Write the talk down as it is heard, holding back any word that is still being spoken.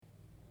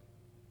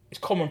it's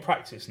common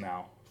practice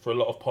now for a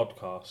lot of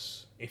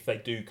podcasts, if they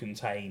do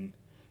contain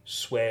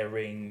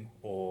swearing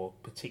or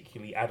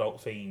particularly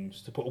adult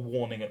themes, to put a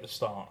warning at the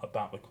start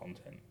about the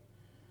content.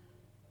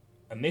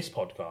 And this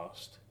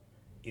podcast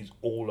is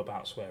all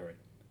about swearing.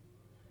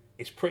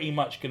 It's pretty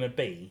much going to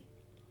be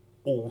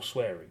all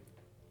swearing.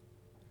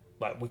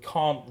 Like, we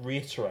can't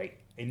reiterate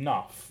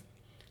enough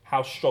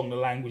how strong the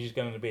language is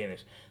going to be in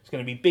this. It's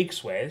going to be big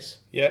swears,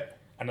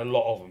 and a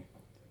lot of them.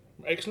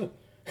 Excellent.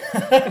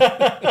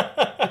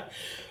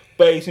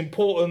 But it's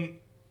important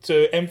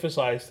to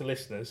emphasise to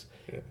listeners,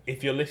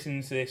 if you're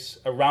listening to this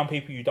around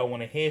people you don't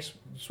want to hear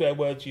swear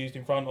words used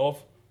in front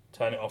of,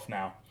 turn it off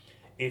now.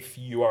 If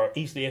you are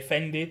easily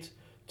offended,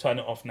 turn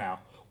it off now.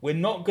 We're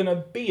not going to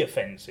be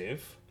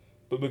offensive,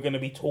 but we're going to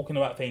be talking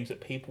about things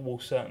that people will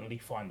certainly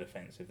find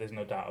offensive. There's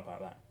no doubt about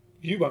that.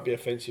 You won't be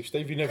offensive,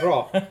 Steve. You never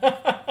are.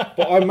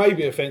 But I may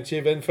be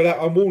offensive, and for that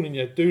I'm warning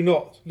you, do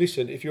not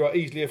listen if you are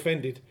easily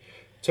offended.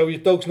 Tell your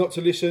dogs not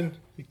to listen.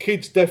 Your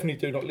kids definitely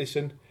do not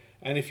listen.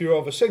 And if you're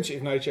of a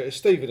sensitive nature, as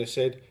Stephen has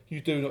said, you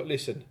do not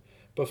listen.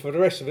 But for the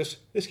rest of us,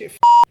 let's get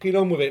f***ing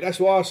on with it. That's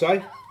what I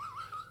say.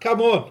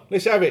 Come on,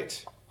 let's have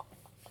it.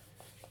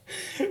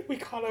 We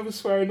can't have a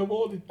swear in the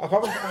morning. I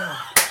can't.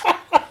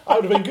 That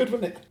would have been good,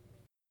 wouldn't it?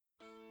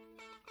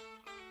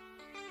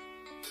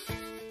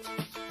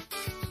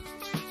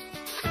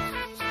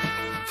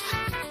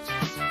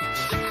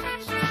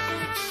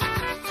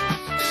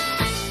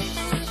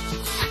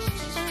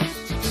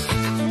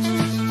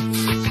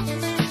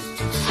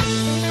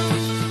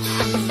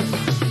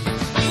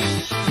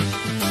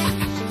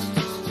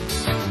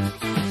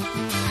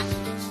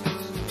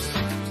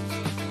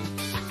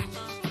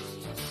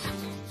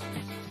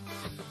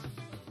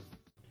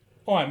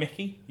 Alright,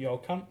 Mickey, you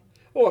old cunt.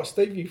 All right,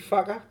 Steve, you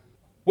fucker.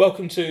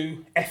 Welcome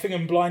to Effing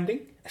and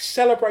Blinding, a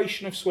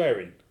celebration of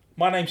swearing.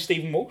 My name's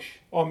Stephen Walsh.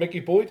 I'm Mickey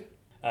Boyd.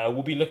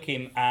 We'll be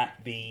looking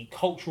at the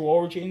cultural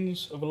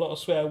origins of a lot of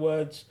swear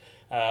words,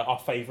 our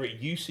favourite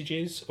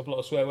usages of a lot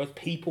of swear words,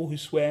 people who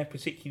swear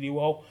particularly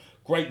well,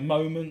 great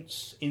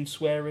moments in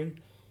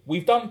swearing.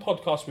 We've done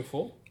podcasts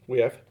before. We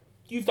have.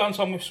 You've done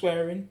some with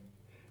swearing.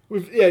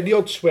 The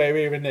odd swear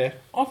here and there.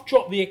 I've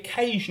dropped the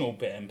occasional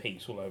bit and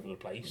piece all over the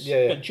place.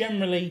 Yeah. But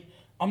generally,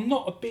 I'm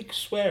not a big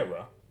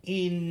swearer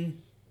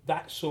in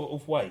that sort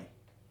of way.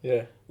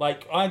 Yeah.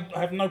 Like, I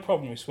have no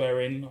problem with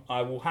swearing.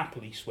 I will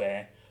happily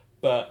swear.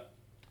 But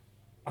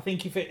I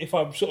think if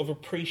I sort of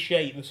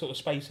appreciate the sort of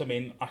space I'm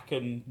in, I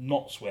can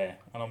not swear,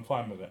 and I'm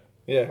fine with it.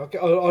 Yeah,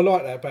 I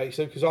like that about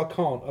you, because I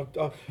can't.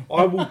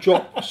 I will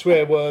drop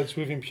swear words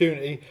with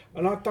impunity,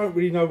 and I don't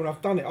really know when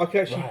I've done it. I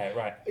can actually...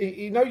 Right.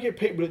 You know, you get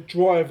people that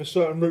drive a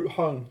certain route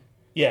home,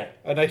 Yeah.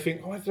 and they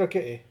think, oh, how did I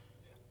get here?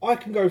 I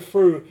can go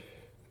through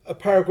a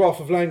paragraph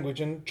of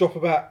language and drop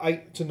about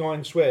 8 to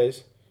 9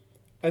 swears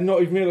and not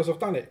even realise I've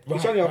done it. Right,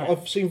 It's only right.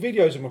 I've seen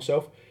videos of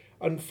myself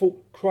and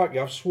thought, crikey,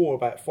 I've swore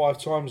about 5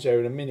 times there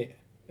in a minute.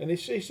 And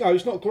it's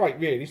not great,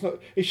 really. It's not.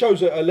 It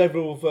shows a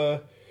level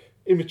of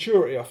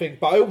immaturity, I think.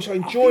 But I also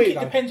enjoy I think it.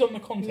 it depends on the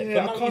context.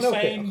 Yeah, I know I what can't you're help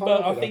it. saying, I can't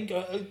but help I it, think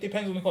it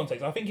depends on the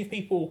context. I think if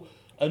people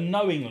are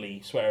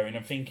knowingly swearing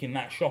and thinking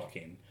that's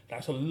shocking,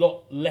 that's a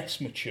lot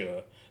less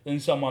mature than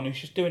someone who's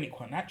just doing it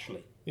quite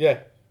naturally. Yeah.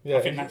 I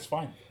think that's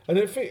fine. And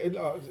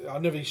I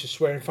never used to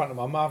swear in front of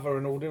my mother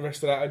and all the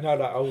rest of that. I know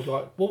that old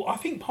Well, I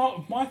think part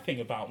of my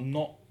thing about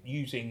not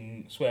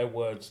using swear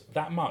words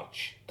that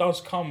much does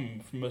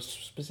come from a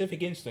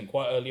specific incident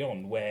quite early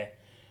on where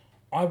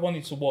I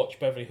wanted to watch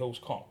Beverly Hills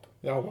Cop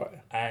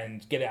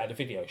and get it at the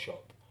video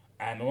shop.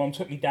 And my mum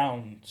took me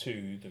down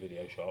to the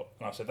video shop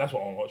and I said, that's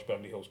what I want to watch,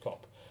 Beverly Hills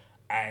Cop.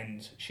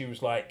 And she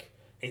was like,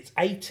 it's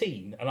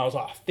 18. And I was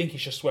like, I think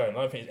it's just swearing.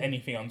 I don't think there's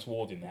anything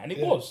untoward in there. And it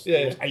was. Yeah.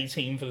 It was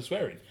 18 for the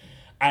swearing.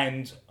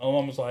 And my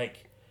mum was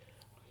like,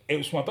 it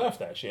was for my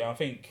birthday, actually. I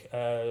think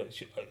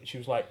she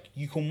was like,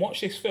 you can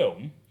watch this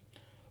film,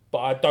 but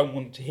I don't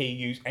want to hear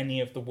you use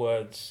any of the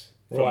words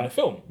from the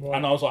film. Right.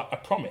 And I was like, I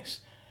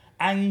promise.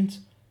 And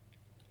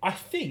I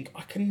think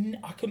I can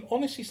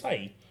honestly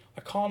say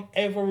I can't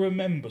ever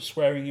remember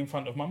swearing in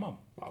front of my mum.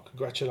 I'll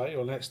congratulate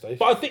you on that, Steve.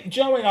 But I think, do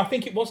you know what I mean? I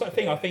think it was that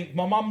thing. I think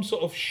my mum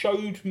sort of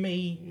showed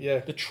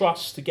me the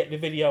trust to get the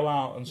video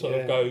out and sort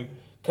of go,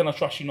 can I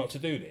trust you not to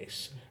do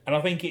this? And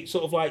I think it's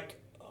sort of like,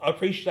 I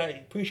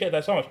appreciate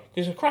that so much.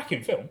 Because it's a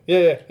cracking film.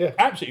 Yeah.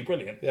 Absolutely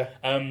brilliant. Yeah.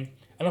 And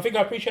I think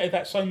I appreciated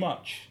that so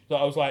much that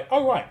I was like,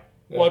 oh, right.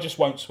 Well, I just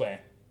won't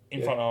swear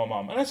in front of my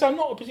mum. And I say I'm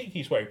not a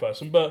particularly sweary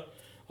person, but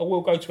I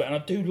will go to it, and I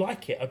do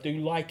like it. I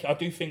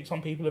do think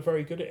some people are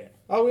very good at it.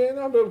 Oh yeah,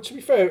 no, but to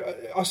be fair,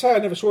 I say I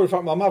never swore in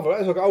front of my mother.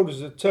 As I got older,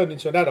 as I turned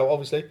into an adult,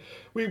 obviously,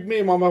 me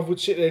and my mother would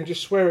sit there and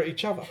just swear at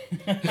each other.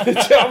 Do you know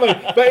what I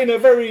mean? But in a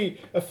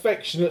very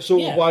affectionate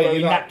sort of way,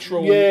 very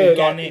natural,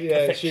 organic,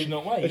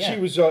 affectionate way.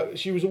 And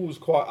she was always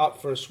quite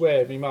up for a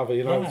swear, my mother,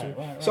 you know.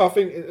 Right. So I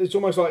think it's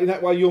almost like in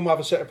that way, your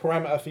mother set a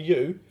parameter for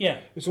you. Yeah.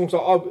 It's almost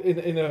like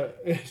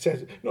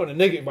not in a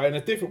negative way, in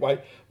a different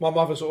way. My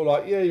mother's sort of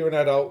like, yeah, you're an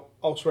adult.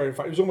 I'll swear in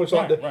front. It was almost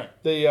like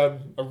a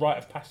rite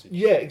of passage.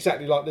 Yeah,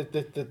 exactly. Like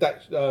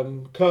that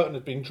curtain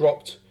had been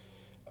dropped,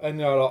 and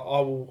like, I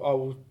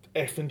will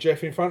F and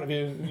Jeff in front of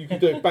you, and you can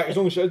do it back as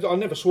long as I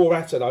never swore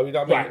at her though. You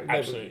know what I mean? Right,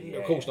 absolutely.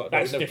 Of course not.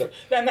 That's different.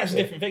 And that's a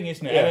different thing,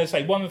 isn't it? Yeah. And as I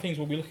say, one of the things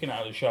we'll be looking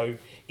at the show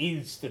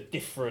is the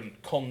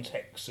different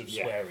contexts of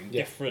swearing,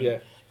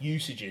 different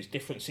usages,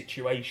 different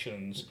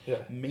situations,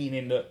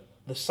 meaning that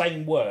the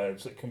same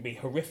words that can be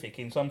horrific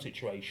in some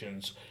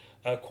situations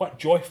are quite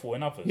joyful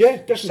in others. Yeah,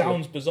 definitely. Which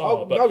sounds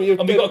bizarre, and we've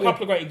got a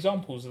couple of great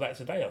examles of that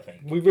today, I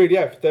think. We really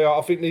have. They are.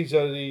 I think these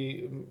are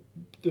the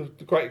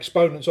great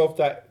exponents of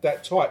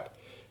that type.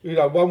 You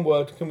know, one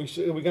word. Are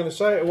we going to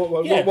say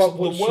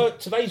it?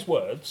 Today's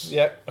words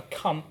are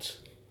cunt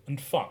and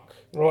fuck.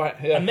 Right.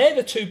 Yeah. And they're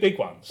the two big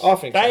ones. I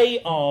think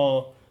they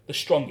are the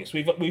strongest.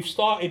 We've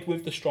started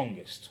with the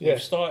strongest. Yeah.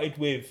 We've started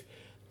with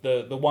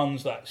the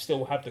ones that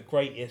still have the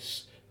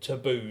greatest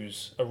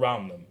taboos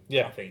around them.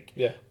 Yeah. I think.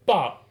 Yeah.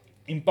 But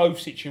in both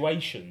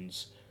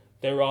situations,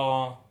 there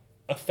are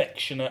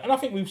affectionate, and I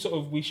think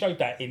we showed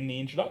that in the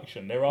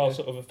introduction. There are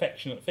sort of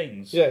affectionate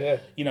things. Yeah, yeah.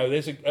 You know,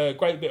 there's a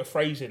great bit of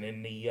phrasing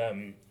in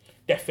the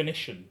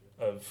definition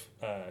of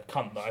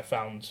cunt that I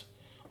found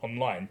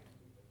online.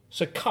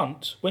 So,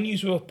 cunt, when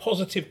used with a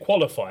positive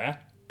qualifier,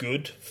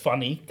 good,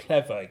 funny,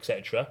 clever,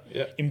 etc.,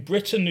 in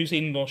Britain, New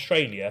Zealand, and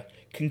Australia,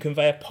 can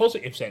convey a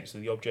positive sense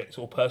of the object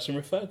or person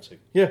referred to.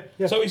 Yeah,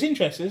 yeah. So it's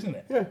interesting, isn't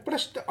it? Yeah,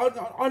 but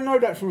I know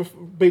that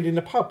from being in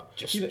the pub.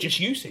 Just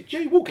usage. Yeah,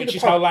 you walk in which the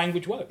is pub. how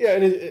language works. Yeah,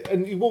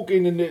 and you walk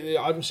in, and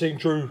I haven't seen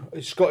Drew,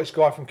 a Scottish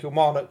guy from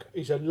Kilmarnock.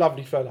 He's a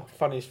lovely fella,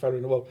 funniest fella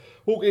in the world.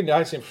 Walk in there, I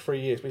haven't seen him for 3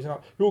 years, but he's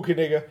like, you walk in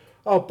there, you go,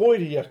 oh, boy,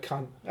 you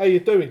cunt. How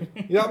you doing?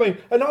 You know what I mean?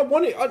 And I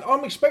want it.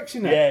 I'm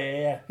expecting that.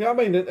 Yeah. You know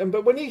what I mean?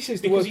 But when he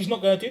says the Because word... he's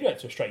not going to do that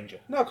to a stranger.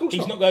 No, of course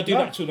he's not. He's not going to do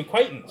that to an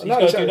acquaintance. He's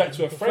going to do that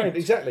to a friend.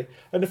 Exactly.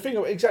 And the thing,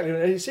 exactly,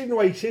 it's even the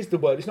way he says the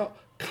word. It's not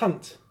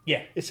cunt.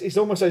 Yeah. It's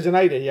almost as an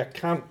aider, you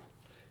cunt.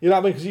 You know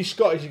what I mean? Because he's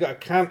Scottish, he's got a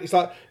cunt. It's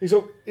like,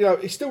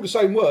 it's still the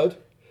same word,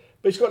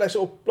 but it's got that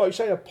sort of, like you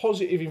say, a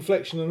positive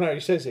inflection on how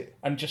he says it.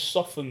 And just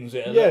softens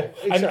it a little.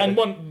 Exactly. And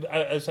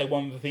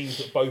one of the things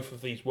that both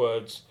of these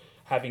words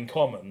have in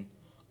common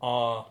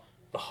are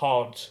the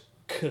hard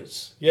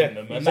cuz in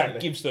them, and that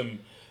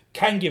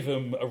can give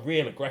them a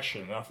real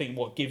aggression. And I think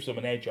what gives them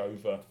an edge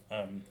over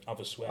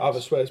other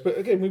swears. But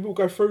again, we will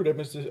go through them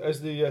as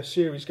the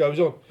series goes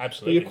on.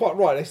 Absolutely. But you're quite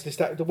right. It's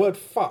that the word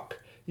fuck.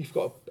 You've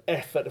got an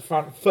F at the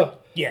front, f,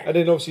 yeah, and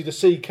then obviously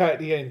the CK at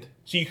the end.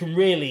 So you can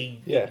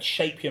really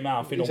shape your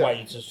mouth in a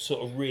way to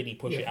sort of really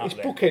push it out it's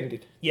there. It's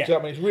bookended. Yeah. Do you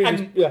know what I mean? It's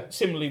really, and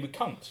similarly with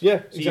cunt.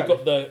 Yeah, so you've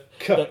got the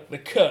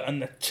k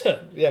and the t.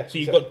 Yeah. So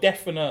you've got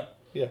definite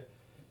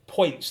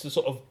points to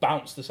sort of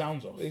bounce the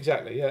sounds off.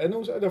 Exactly, yeah. And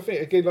also, I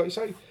think, again, like you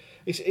say,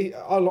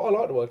 I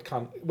like the word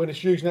cunt when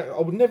it's used. I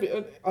would never...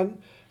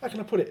 how can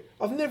I put it?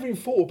 I've never even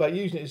thought about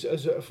using it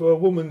as for a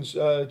woman's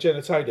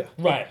genitalia.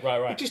 Right.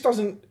 It just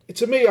doesn't...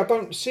 To me, I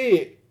don't see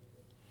it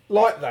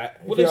like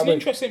that. Well, there's an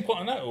interesting point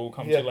on that we'll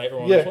come to later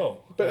on as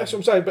well. But that's what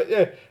I'm saying. But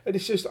yeah, and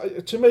it's just...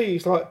 To me,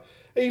 it's like...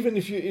 Even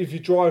if you're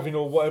driving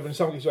or whatever, and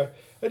somebody's like...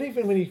 And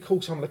even when you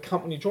call someone a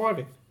cunt when you're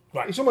driving...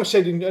 Right. It's almost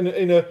said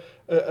in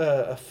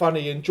a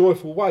funny and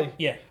joyful way.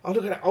 Yeah. I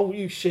look at that, oh,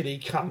 you silly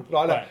cunt,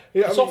 like that.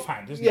 Right. It's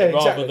offhand, isn't it?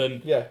 Rather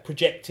than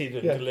projected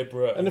and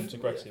deliberate and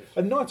aggressive.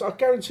 And I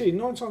guarantee you,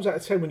 9 times out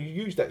of 10, when you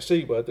use that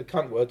C word, the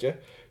cunt word,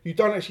 you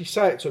don't actually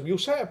say it to them. You'll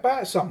say it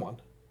about someone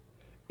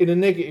in a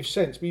negative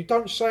sense, but you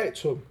don't say it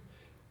to them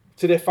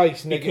to their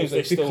face because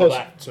there's still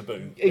that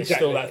taboo. There's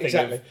still that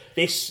thing of,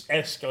 this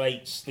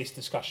escalates this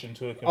discussion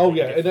to a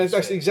completely and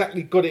that's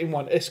exactly got it in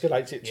one.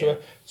 Escalates it to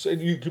so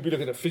you could be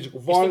looking at physical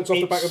violence off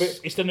the back of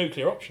it. It's the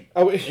nuclear option.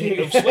 Oh, of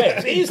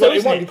swears. It is, though,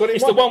 isn't it?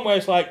 It's the one where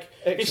it's like,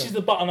 this is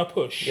the button I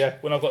push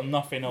when I've got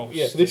nothing else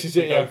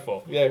to go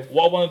for. Yeah.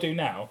 What I want to do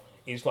now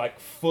is like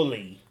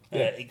fully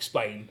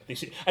explain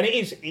this, and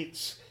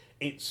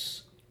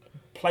it's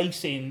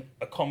placing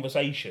a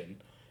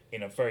conversation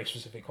in a very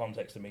specific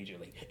context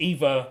immediately.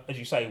 Either, as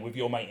you say, with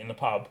your mate in the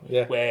pub,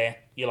 where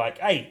you're like,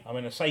 hey, I'm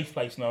in a safe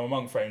place now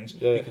among friends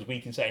because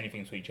we can say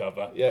anything to each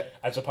other,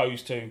 as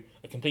opposed to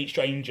a complete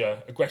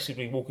stranger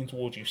aggressively walking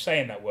towards you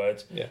saying that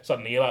word.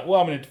 Suddenly you're like, well,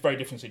 I'm in a very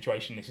different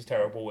situation, this is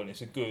terrible, and it's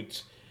a good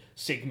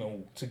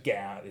signal to get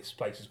out of this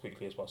place as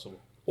quickly as possible.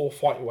 Or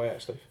fight your way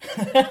out, Steve.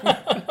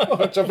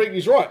 Which I think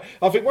he's right.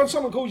 I think when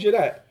someone calls you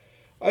that,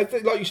 I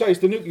think, like you say, it's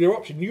the nuclear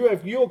option.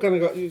 You're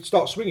going to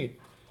start swinging.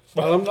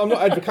 I'm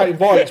not advocating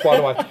violence, by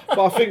the way, but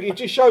I think it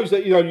just shows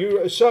that you're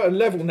at a certain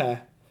level now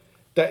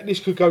that this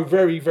could go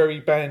very, very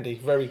bandy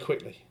very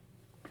quickly.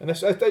 And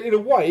that's in a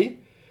way,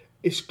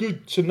 it's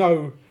good to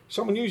know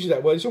someone uses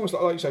that word. It's almost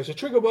like you say, it's a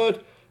trigger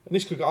word, and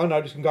this can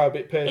go a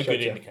bit pear-shaped. A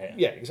good indicator.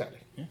 Yeah, exactly.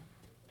 Yeah.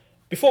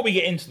 Before we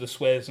get into the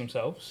swears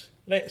themselves,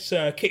 let's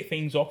kick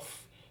things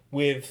off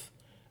with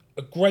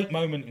a great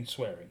moment in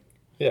swearing.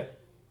 Yeah.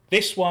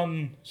 This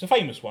one, it's a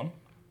famous one.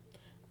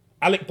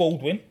 Alec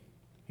Baldwin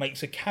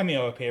makes a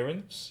cameo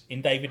appearance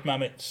in David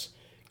Mamet's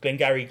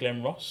Glengarry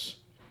Glen Ross,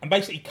 and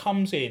basically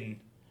comes in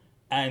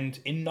and,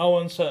 in no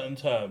uncertain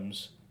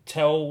terms,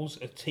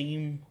 tells a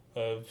team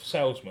of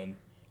salesmen,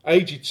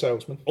 aged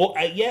salesmen, or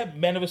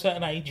men of a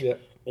certain age,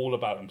 all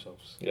about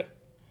themselves. Yeah.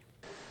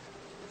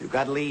 You've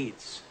got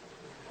leads.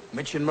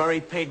 Mitch and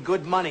Murray paid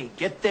good money.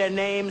 Get their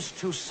names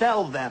to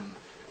sell them.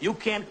 You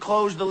can't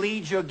close the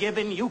leads you're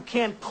given. You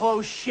can't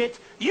close shit.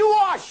 You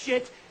are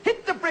shit.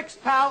 Hit the bricks,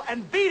 pal,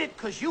 and beat it,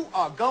 because you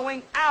are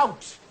going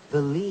out.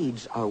 The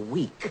leads are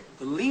weak.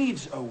 The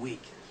leads are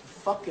weak. The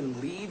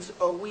fucking leads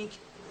are weak.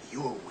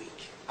 You're weak.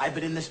 I've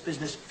been in this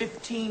business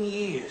 15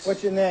 years.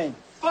 What's your name?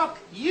 Fuck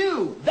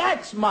you.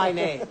 That's my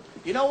name.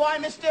 You know why,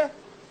 mister?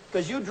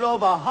 Because you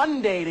drove a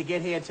Hyundai to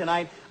get here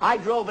tonight. I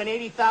drove an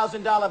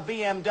 $80,000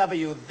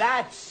 BMW.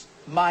 That's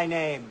my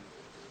name.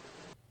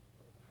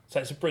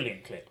 So it's a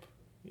brilliant clip.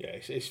 Yeah,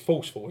 it's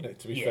forceful, isn't it,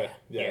 to be Yeah, fair?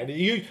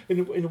 yeah.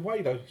 And in a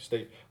way, though,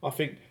 Steve, I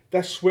think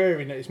that's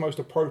swearing at its most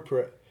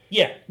appropriate.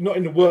 Yeah. Not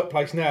in the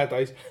workplace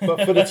nowadays,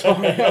 but for the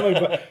time. I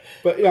mean,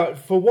 but you know,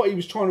 for what he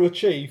was trying to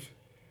achieve,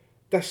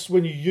 that's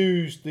when you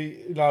use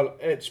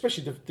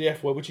especially the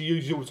F word, which he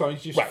uses all the time.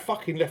 He's just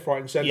fucking left, right,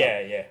 and centre.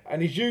 Yeah.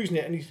 And he's using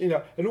it, and he's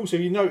and also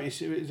you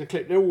notice it's a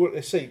clip. They're all at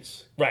their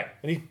seats, Right.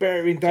 and he's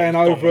bearing down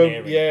he's over them.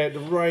 domineering. Yeah, the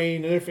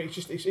rain and everything.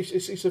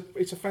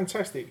 It's a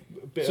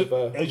fantastic bit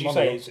of as you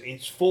monologue. say,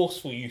 it's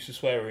forceful use of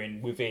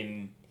swearing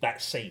within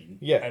that scene,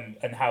 Yeah.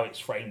 and how it's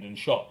framed and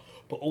shot,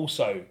 but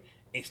also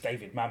it's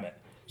David Mamet.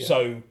 Yeah.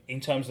 So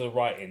in terms of the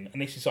writing, and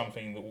this is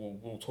something that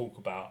we'll talk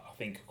about, I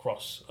think,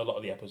 across a lot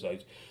of the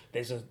episodes.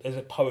 There's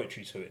a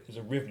poetry to it. There's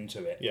a rhythm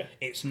to it. Yeah.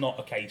 It's not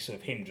a case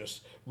of him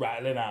just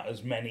rattling out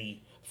as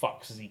many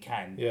fucks as he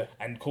can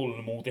and calling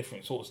them all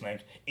different sorts of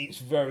names. It's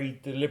very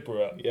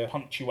deliberate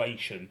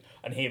punctuation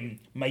and him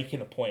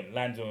making a point,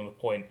 landing on a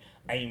point,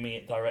 aiming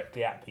it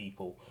directly at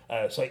people.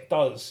 So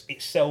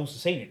it sells the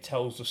scene. It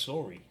tells the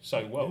story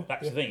so well.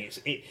 That's the thing.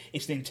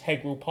 It's an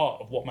integral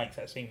part of what makes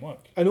that scene work.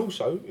 And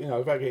also,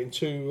 without getting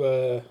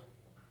too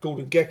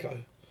Gordon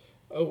Gekko,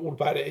 all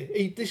about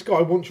it. This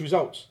guy wants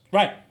results,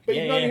 right? But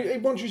he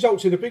wants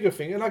results in a bigger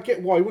thing, and I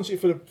get why he wants it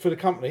for the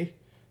company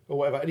or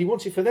whatever, and he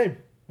wants it for them,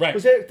 right?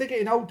 Because they're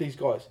getting old, these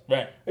guys,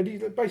 right?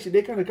 And basically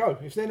they're going to go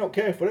if they're not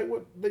careful.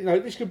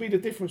 This could be the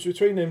difference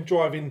between them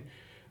driving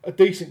a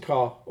decent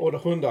car or the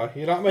Hyundai.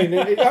 You know what I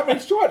mean?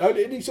 He's right though.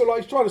 He's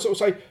trying to sort of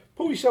say,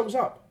 pull yourselves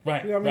up,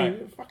 right? You know what I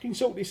mean? Fucking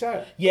sort this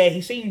out. Yeah,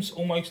 he seems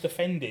almost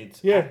offended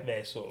at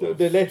their sort of...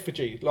 The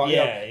lethargy.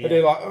 And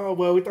they're like, oh,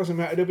 well, it doesn't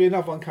matter. There'll be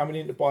another one coming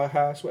in to buy a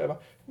house, whatever.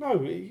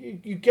 No,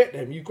 you get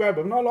them, you grab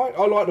them. And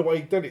I like the way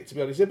he done it, to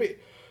be honest. Maybe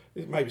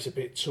it's a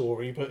bit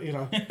Tory, but,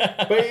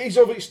 but it is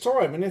of its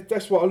time. And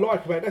that's what I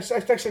like about it. That's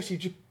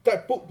actually,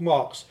 that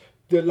bookmarks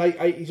the late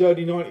 80s,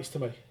 early 90s to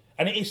me.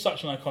 And it is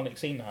such an iconic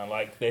scene now.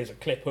 Like, there's a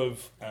clip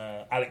of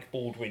Alec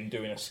Baldwin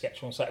doing a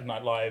sketch on Saturday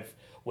Night Live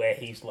where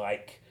he's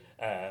like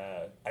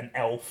an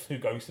elf who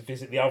goes to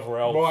visit the other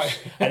elves. Right.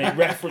 And it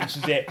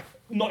references it,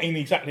 not in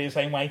exactly the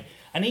same way.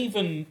 And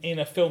even in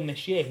a film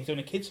this year, he's doing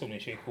a kids' film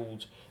this year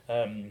called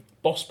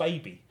Boss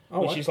Baby,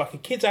 which is like a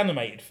kids'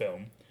 animated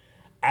film.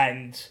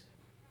 And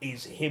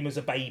is him as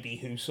a baby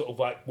who's sort of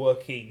like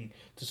working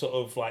to sort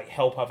of like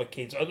help other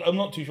kids. I'm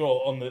not too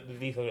sure on the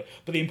details of it,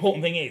 but the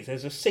important thing is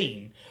there's a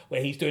scene where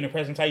he's doing a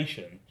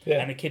presentation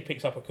and a kid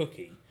picks up a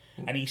cookie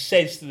and he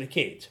says to the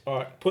kid,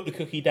 put the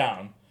cookie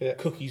down,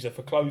 cookies are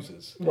for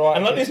closers. Right.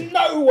 And like, there's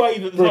no way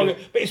that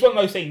but it's one of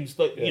those things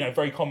that,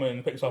 very common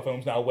in the Pixar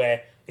films now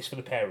where it's for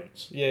the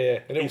parents. Yeah.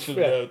 And it's for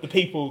the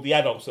people, the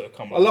adults that have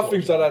come. I love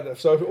things like that.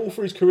 So all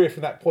through his career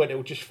from that point, it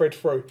will just thread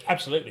through.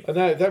 Absolutely. And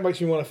that makes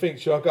me want to think,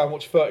 should I go and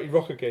watch 30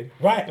 Rock again?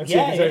 Right. And see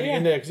if there's anything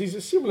in there. Because he's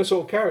a similar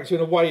sort of character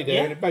in a way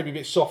there, and it may be a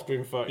bit softer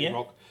in 30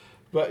 Rock.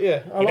 But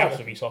yeah, He'd have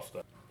to be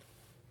softer.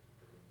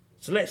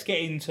 So let's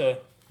get into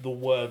the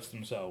words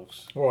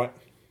themselves. Right.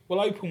 We'll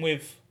open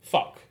with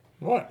fuck.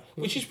 Right.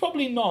 Which is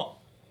probably not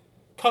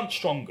cunt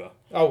stronger.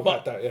 Oh,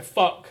 but that,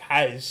 fuck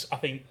has, I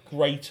think,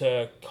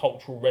 greater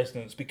cultural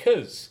resonance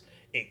because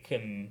it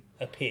can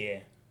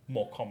appear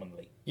more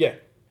commonly. Yeah,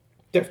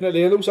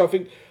 definitely. And also, I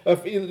think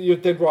you're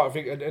dead right. I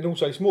think, and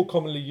also it's more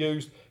commonly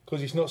used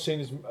because it's not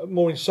seen as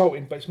more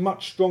insulting, but it's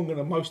much stronger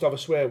than most other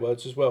swear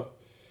words as well.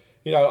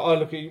 I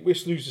look at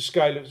let's use the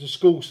scale. It's a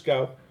school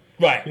scale.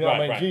 Right. You know what I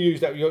mean? Right. If you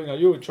use that,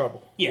 you're in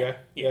trouble. Yeah.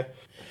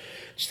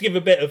 Just to give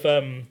a bit of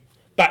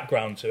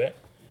background to it.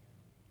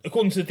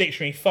 According to the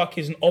dictionary, fuck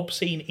is an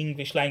obscene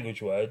English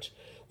language word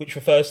which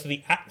refers to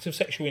the act of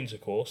sexual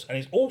intercourse and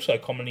is also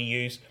commonly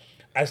used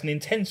as an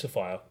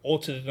intensifier or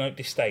to denote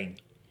disdain.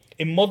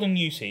 In modern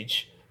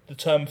usage, the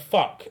term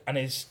fuck and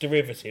its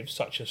derivatives,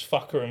 such as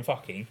fucker and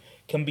fucking,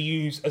 can be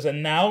used as a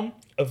noun,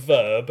 a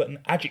verb, an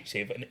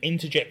adjective, an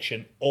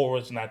interjection, or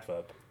as an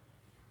adverb.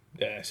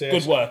 Yeah, so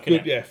good work.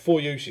 Good, yeah,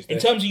 4 uses there.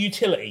 In terms of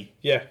utility,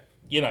 you're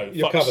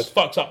covered.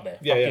 Fuck's up there.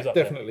 Yeah,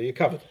 definitely, you're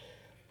covered.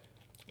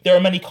 There are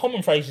many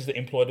common phrases that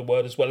employ the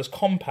word as well as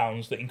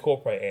compounds that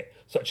incorporate it,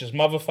 such as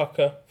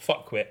motherfucker,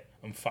 fuckwit,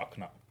 and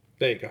fucknut.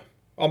 There you go.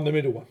 I'm the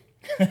middle one.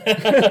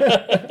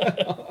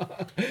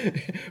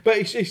 But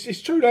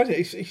it's true, isn't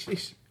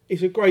it?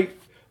 It's a great,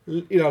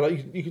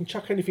 you can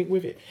chuck anything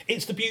with it.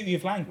 It's the beauty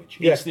of language.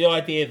 Yeah. It's the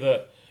idea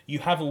that you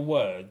have a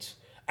word,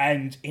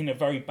 and in a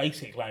very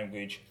basic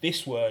language,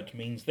 this word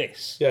means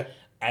this. Yeah.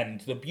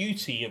 And the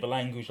beauty of a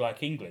language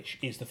like English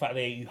is the fact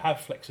that you have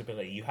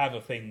flexibility. You have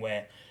a thing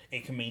where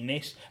it can mean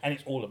this, and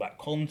it's all about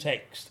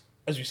context.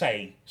 As you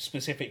say,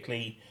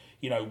 specifically,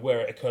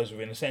 where it occurs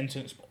within a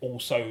sentence, but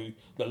also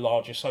the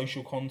larger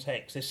social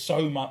context. There's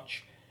so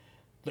much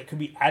that can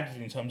be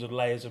added in terms of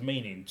layers of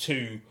meaning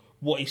to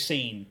what is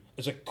seen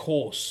as a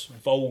coarse,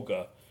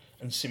 vulgar,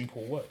 and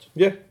simple word.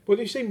 Yeah, well,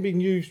 these seem being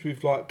used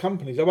with like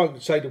companies. I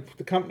won't say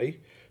the company,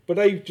 but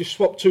they just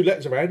swap 2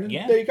 letters around, and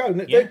there you go. And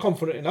they're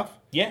confident enough.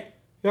 Yeah.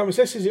 That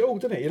says it all,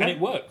 doesn't it? And it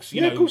works.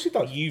 Of course it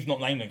does. You've not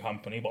named the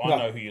company, but I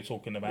know who you're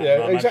talking about. Yeah,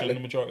 and I exactly. imagine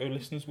the majority of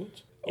listeners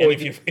would. And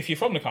if you're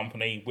from the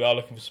company, we are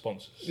looking for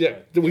sponsors. Yeah,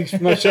 we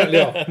most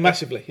certainly are,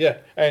 massively, yeah.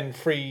 And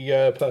free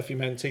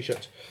perfume and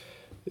T-shirts.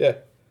 Yeah.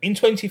 In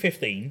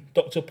 2015,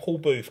 Dr. Paul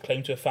Booth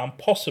claimed to have found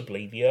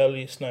possibly the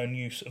earliest known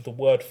use of the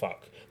word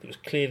fuck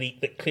that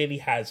clearly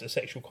has a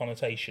sexual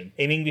connotation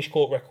in English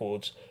court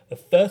records of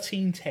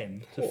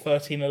 1310 to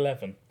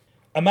 1311.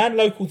 A man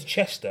local to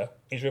Chester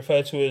is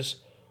referred to as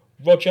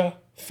Roger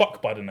Fuck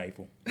by the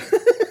Navel.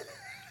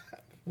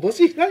 What's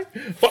his name?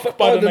 Fuck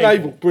by the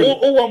Navel.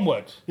 Brilliant. All one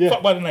word. Yeah.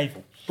 Fuck by the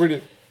Navel.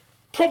 Brilliant.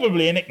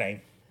 Probably a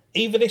nickname.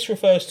 Either this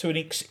refers to an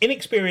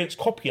inexperienced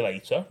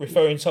copulator,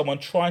 referring to someone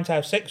trying to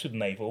have sex with the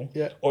navel,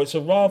 or it's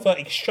a rather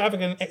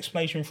extravagant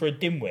explanation for a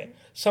dimwit,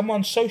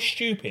 someone so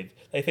stupid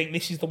they think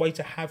this is the way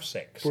to have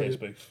sex, says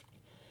Booth.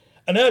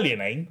 An earlier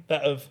name,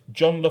 that of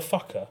John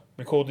LaFucker,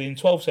 recorded in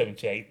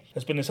 1278,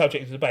 has been the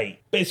subject of debate,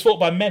 but it's thought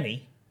by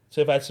many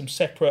to have had some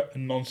separate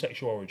and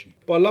non-sexual origin.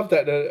 But I love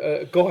that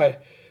a guy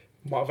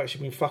might have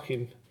actually been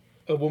fucking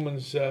a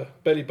woman's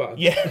belly button.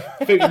 Yeah.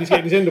 Thinking he's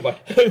getting his end away.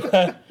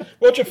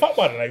 Roger Fuck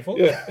by the Navel.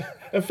 Yeah.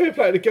 And fair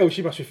play to the girl,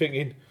 she must be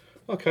thinking,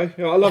 okay,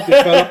 I love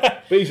this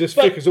fella, but he's as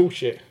thick as all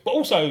shit. But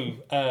also,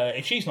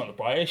 if she's not the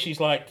brightest, she's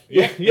like,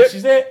 Yeah, this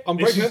is it. I'm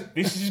pregnant.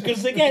 This is as good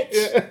as it gets.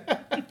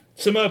 Yeah.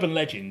 Some urban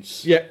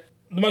legends. Yeah.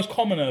 The most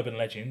common urban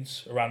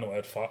legends around the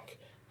word fuck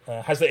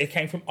has that it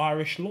came from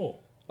Irish law.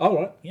 All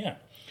right. Yeah.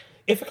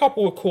 If a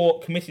couple were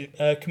caught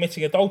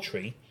committing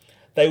adultery,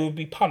 they would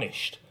be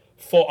punished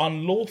for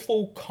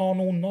unlawful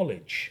carnal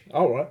knowledge.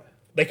 All right.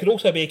 They could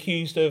also be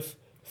accused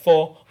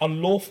for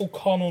unlawful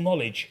carnal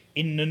knowledge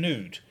in the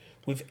nude,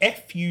 with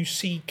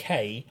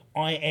Fuckin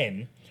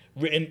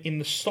written in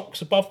the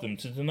stocks above them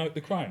to denote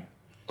the crime.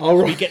 All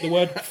right. So we get the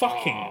word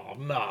fucking. Oh,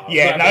 no.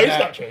 Yeah, no, it's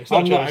not true. It's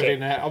not I'm true, not is it? having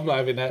that. I'm not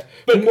having that.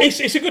 But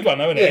it's a good one,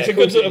 though, isn't it? Yeah, It's a of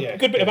course good, it- yeah,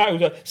 good bit about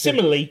it.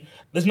 Similarly,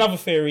 there's another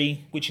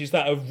theory, which is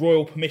that of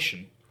royal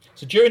permission.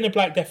 So during the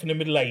Black Death in the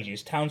Middle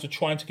Ages, towns were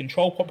trying to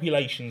control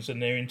populations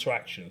and their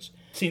interactions.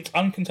 Since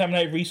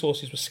uncontaminated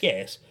resources were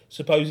scarce,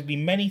 supposedly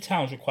many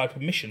towns required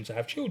permission to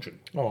have children.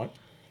 All right.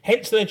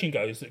 Hence, the legend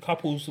goes that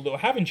couples that were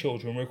having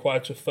children were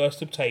required to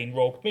first obtain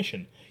royal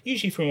permission,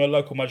 usually from a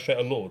local magistrate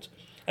or lord,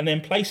 and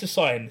then place a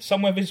sign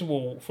somewhere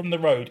visible from the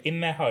road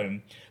in their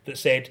home that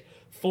said,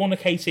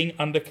 "Fornicating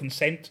under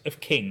consent of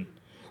king,"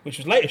 which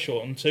was later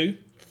shortened to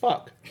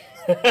Fuck.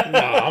 No,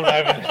 I'm not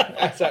having that.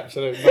 That's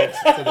absolute nonsense.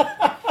 Isn't it?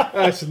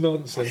 That's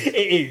nonsense. It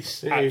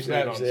is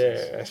absolute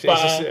nonsense.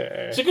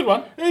 It's a good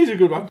one. It is a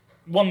good one.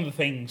 One of the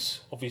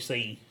things,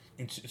 obviously,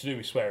 to do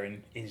with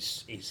swearing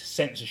is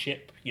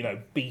censorship.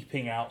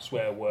 Beeping out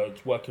swear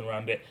words, working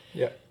around it.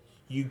 Yeah.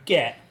 You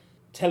get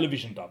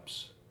television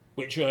dubs,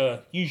 which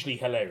are usually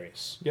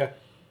hilarious. Yeah.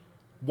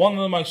 One of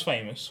the most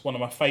famous, one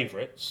of my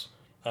favourites,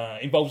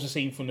 involves a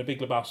scene from The Big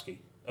Lebowski,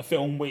 a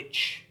film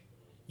which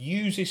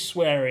uses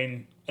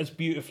swearing as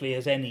beautifully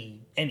as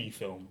any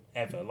film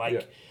ever.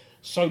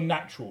 So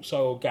natural,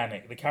 so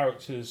organic. The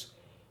characters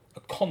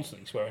are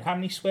constantly swearing. How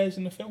many swears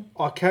in the film?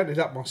 I counted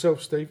up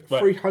myself, Steve. Right.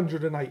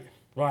 308.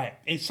 Right.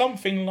 It's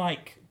something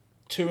like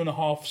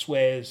 2.5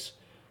 swears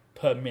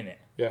per minute.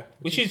 Yeah.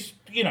 Which is,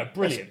 brilliant.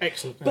 That's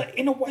excellent. Yeah. But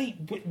in a way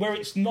where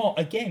it's not,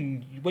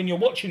 again, when you're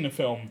watching the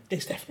film,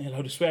 there's definitely a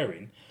load of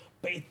swearing,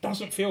 but it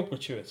doesn't feel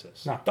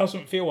gratuitous. No. It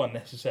doesn't feel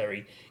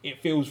unnecessary.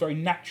 It feels very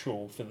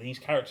natural for these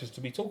characters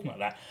to be talking like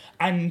that.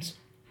 And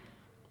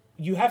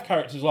you have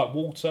characters like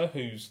Walter,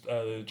 who's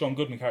the John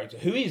Goodman character,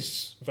 who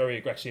is very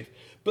aggressive,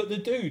 but the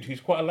dude,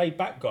 who's quite a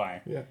laid-back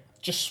guy,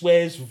 just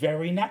swears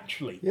very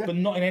naturally, but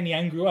not in any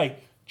angry way,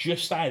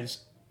 just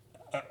as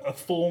a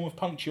form of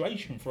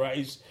punctuation throughout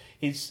his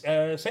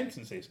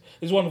sentences.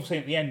 There's a wonderful scene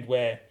at the end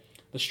where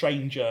the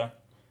stranger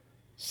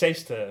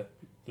says to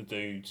the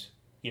dude,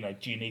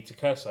 do you need to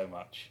curse so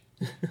much?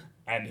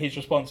 And his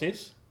response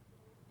is,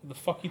 what the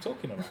fuck are you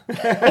talking about?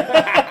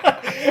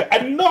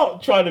 And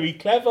not trying to be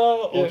clever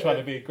or trying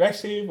to be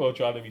aggressive or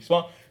trying to be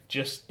smart.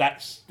 Just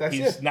that's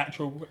his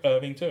natural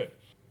thing to it.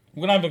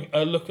 We're going to have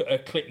a look at a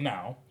clip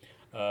now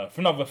for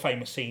another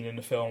famous scene in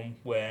the film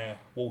where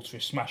Walter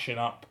is smashing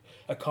up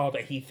a car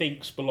that he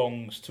thinks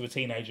belongs to a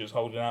teenager who's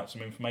holding out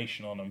some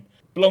information on him.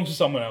 Belongs to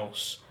someone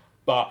else,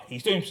 but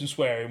he's doing some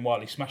swearing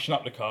while he's smashing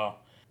up the car.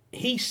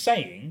 He's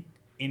saying,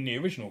 in the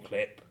original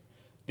clip,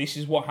 this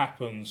is what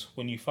happens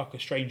when you fuck a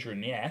stranger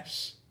in the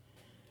ass,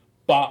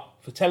 but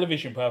for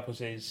television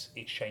purposes,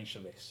 it's changed to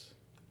this.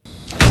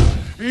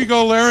 Here you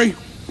go, Larry.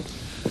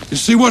 You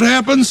see what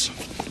happens?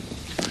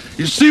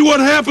 You see what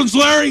happens,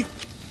 Larry?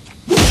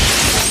 You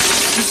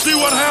see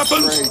what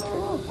happens?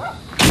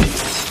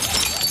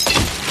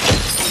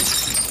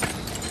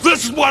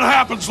 This is what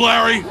happens,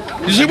 Larry.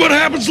 You see what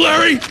happens,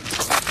 Larry?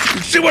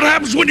 You see what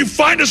happens when you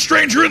find a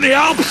stranger in the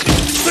Alps?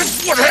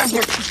 This is what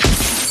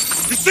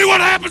happens. You see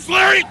what happens,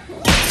 Larry?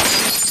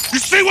 You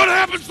see what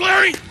happens,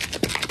 Larry?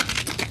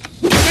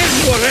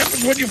 This is what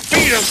happens when you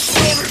feed us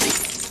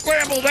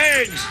scrambled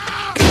eggs.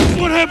 This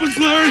is what happens,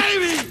 Larry.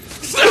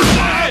 This is what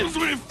happens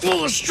when you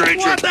fool a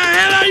stranger. What the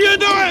hell are you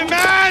doing,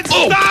 man?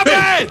 Stop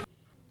it!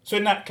 So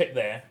in that clip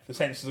there, the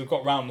censors have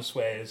got round the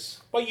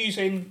swears by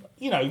using,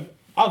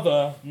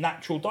 other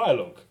natural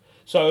dialogue.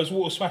 So as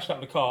Walter smashed up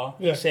the car,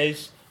 he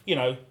says,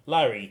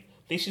 Larry,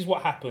 this is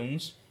what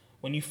happens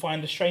when you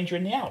find a stranger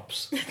in the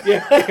Alps.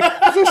 Yeah,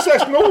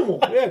 that's normal.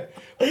 Yeah,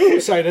 we were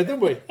saying that,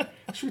 didn't we?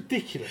 It's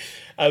ridiculous.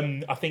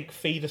 I think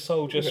feed a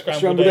soldier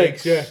scrambled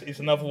eggs is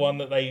another one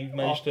that they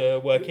managed to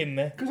work in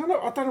there. Because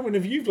I don't know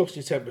whenever you've lost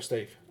your temper,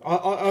 Steve. I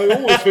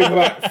always think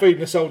about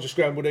feeding a soldier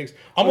scrambled eggs.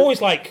 I'm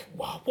always like,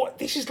 wow, what?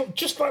 This is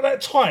just like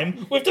that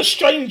time with the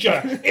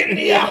stranger in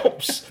the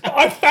Alps that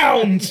I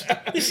found.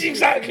 This is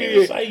exactly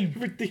the same.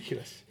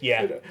 Ridiculous.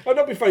 Yeah. I'd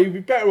not be fair, you'd be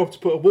better off to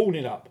put a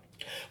warning up.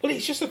 Well,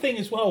 it's just a thing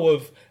as well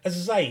of,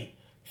 as I say,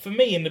 for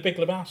me in The Big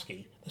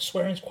Lebowski, the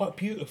swearing's quite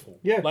beautiful.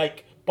 Yeah.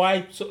 Like,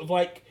 by sort of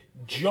like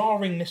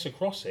jarringness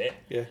across it,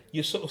 yeah,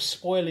 you're sort of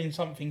spoiling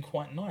something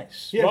quite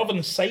nice. Yeah. Rather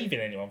than saving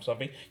anyone from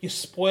something, you're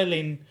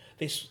spoiling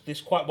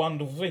this quite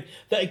wonderful thing.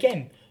 That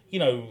again,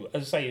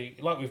 as I say,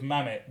 like with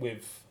Mamet,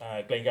 with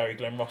Glengarry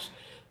Glen Ross,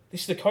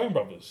 this is the Coen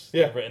brothers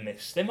that have written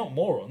this. They're not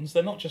morons.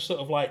 They're not just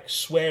sort of like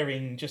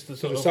swearing just to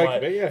sort of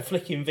like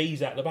flicking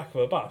V's out the back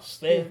of a bus.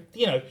 They're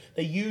they're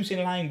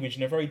using language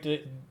in a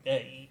very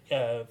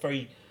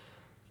very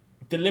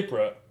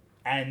deliberate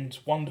and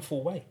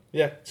wonderful way.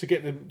 Yeah, to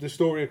get the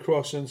story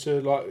across and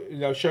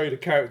to show you the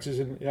characters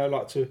and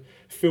to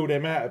fill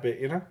them out a bit.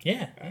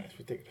 Yeah, that's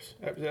ridiculous.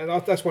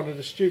 That's one of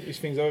the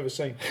stupidest things I've ever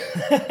seen.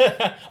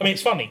 I mean,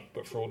 it's funny,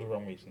 but for all the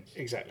wrong reasons.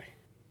 Exactly.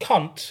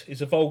 Cunt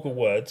is a vulgar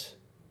word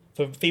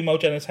for female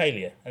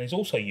genitalia and is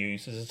also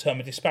used as a term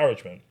of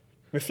disparagement.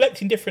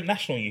 Reflecting different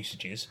national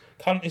usages,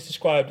 cunt is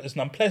described as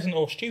an unpleasant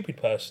or stupid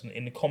person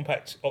in the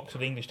compact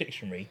Oxford English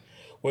Dictionary,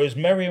 whereas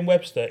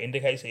Merriam-Webster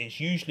indicates that it's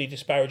usually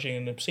disparaging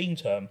and obscene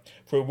term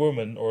for a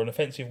woman or an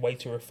offensive way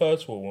to refer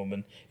to a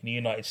woman in the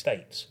United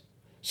States.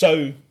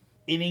 So,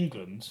 in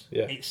England,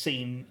 it's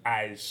seen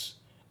as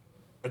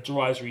a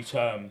derisory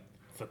term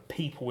for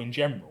people in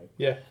general.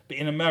 Yeah. But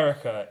in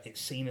America, it's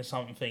seen as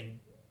something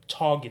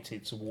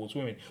targeted towards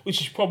women,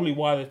 which is probably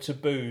why the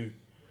taboo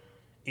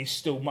is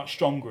still much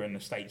stronger in the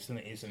States than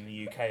it is in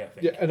the UK, I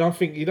think. Yeah, and I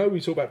think,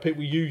 we talk about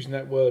people using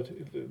that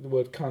word, the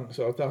word cunt,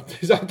 so I don't want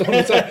to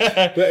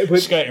say it.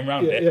 But skirting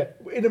around it.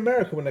 Yeah. In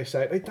America, when they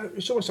say it,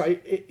 it's almost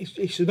like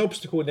it's an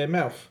obstacle in their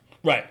mouth.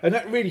 Right. And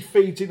that really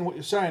feeds into what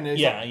you're saying.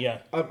 Yeah.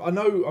 I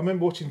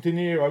remember watching De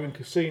Niro in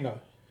Casino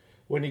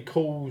when he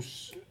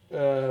calls,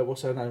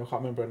 what's her name? I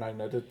can't remember her name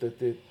now.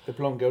 The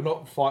blonde girl,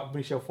 not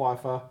Michelle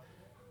Pfeiffer.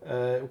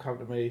 It'll come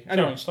to me.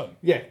 Anyway, Sharon Stone.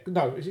 Yeah,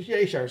 no,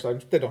 it's Sharon Stone.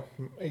 It's dead on.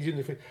 He's in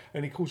the film,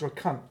 and he calls her a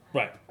cunt.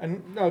 Right.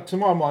 And no, to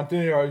my mind, De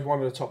Niro is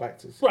one of the top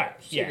actors. Right.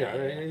 So,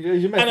 Yeah.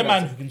 He's a and a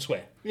man who can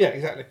swear. Yeah,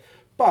 exactly.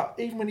 But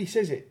even when he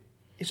says it,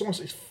 it's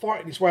almost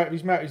fighting its way out of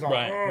his mouth. He's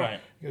like, right.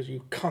 He goes,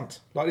 "You cunt,"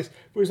 like this.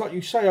 Whereas, like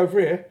you say over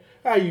here,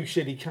 "Oh, you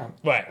silly cunt."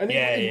 Right. And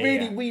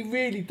we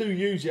really do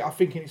use it. I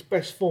think in its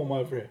best form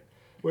over here.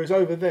 Whereas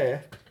over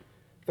there,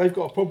 they've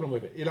got a problem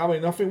with it. You know what I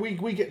mean? I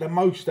think we get the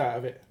most out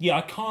of it. Yeah,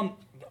 I can't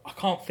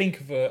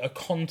think of a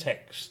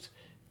context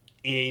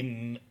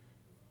in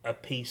a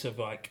piece of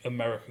like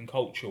American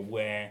culture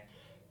where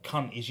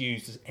cunt is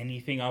used as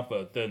anything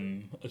other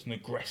than as an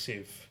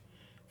aggressive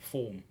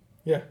form.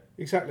 Yeah,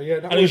 exactly. Yeah,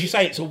 and as you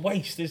say, it's a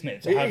waste, isn't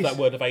it, to have that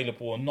word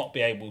available and not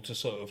be able to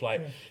sort of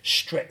like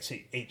stretch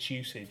its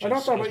usage as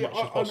much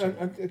as possible.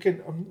 And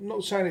again, I'm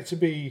not saying it to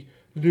be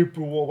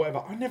liberal or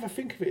whatever. I never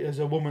think of it as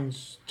a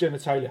woman's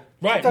genitalia.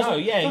 Right? It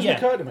doesn't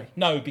occur to me.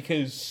 No,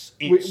 because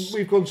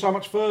we've gone so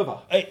much further.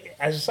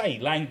 As I say,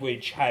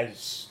 language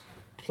has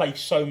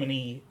placed so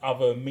many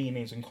other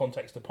meanings and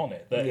context upon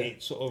it that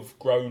it's sort of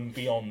grown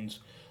beyond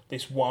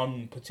this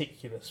one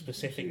particular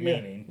specific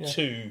meaning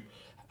to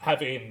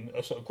having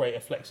a sort of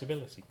greater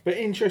flexibility. But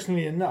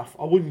interestingly enough,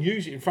 I wouldn't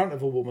use it in front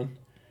of a woman.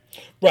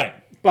 Right.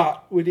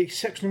 But with the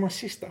exception of my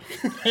sister.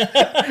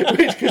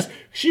 Because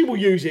she will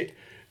use it.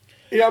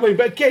 You know what I mean?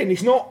 But again,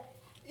 it's not...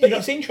 But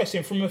it's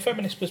interesting from a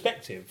feminist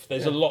perspective.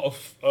 There's a lot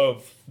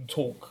of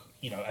talk,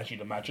 as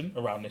you'd imagine,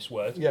 around this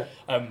word. Yeah.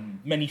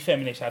 Many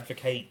feminists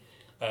advocate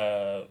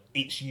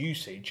its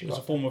usage as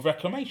a form of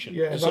reclamation.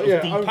 Yeah, to sort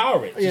of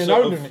depower it.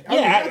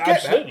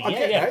 Absolutely. I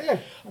get that.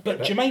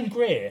 But Germaine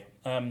Greer,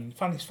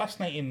 found this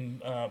fascinating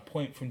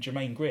point from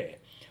Germaine Greer,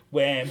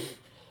 where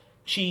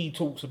she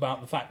talks about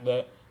the fact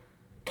that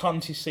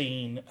cunt is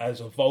seen as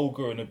a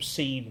vulgar and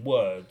obscene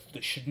word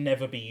that should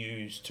never be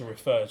used to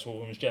refer to a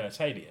woman's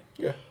genitalia.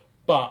 Yeah.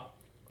 But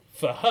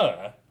for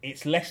her,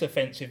 it's less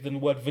offensive than the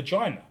word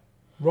vagina.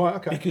 Right,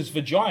 okay. Because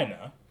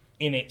vagina,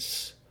 in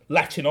its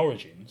Latin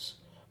origins,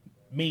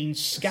 means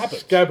scabbard.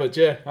 Scabbard,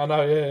 yeah, I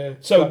know, yeah.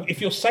 So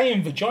if you're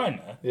saying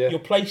vagina, you're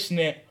placing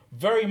it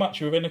very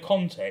much within a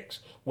context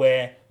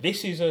where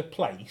this is a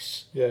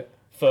place Yeah.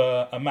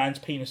 for a man's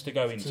penis to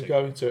go into. To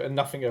go into it and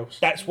nothing else.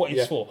 That's what it's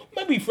Yeah. for.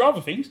 Maybe for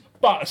other things,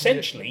 but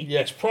essentially,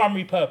 Yeah. its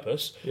primary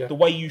purpose, Yeah. the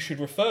way you should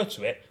refer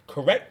to it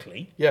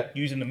correctly, Yeah.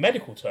 using the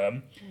medical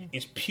term,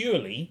 is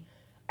purely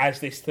as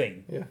this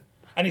thing. Yeah.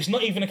 And it's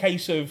not even a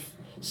case of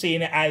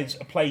seeing it as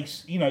a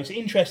place, it's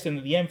interesting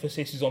that the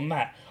emphasis is on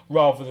that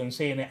rather than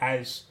seeing it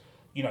as,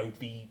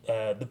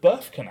 the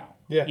birth canal.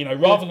 Yeah.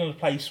 Rather than a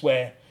place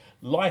where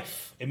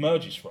life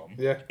emerges from,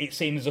 Yeah. it's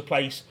seen as a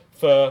place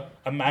for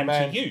a man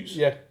to use.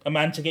 Yeah. A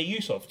man to get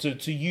use of,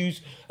 to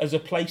use as a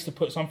place to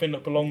put something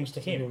that belongs to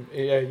him.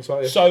 Yeah,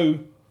 inside. So,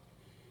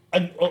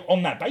 and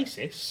on that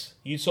basis,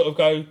 you sort of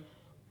go,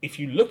 if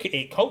you look at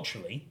it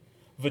culturally,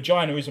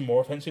 vagina is a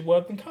more offensive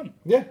word than cunt.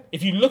 Yeah.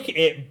 If you look at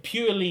it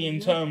purely in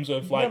terms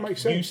of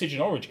makes sense. usage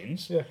and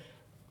origins, Yeah.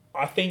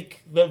 I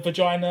think that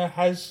vagina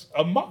has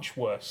a much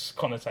worse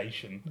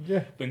connotation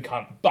than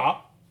cunt.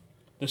 But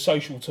the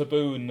social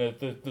taboo and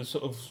the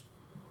sort of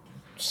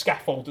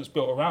scaffold that's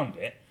built around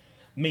it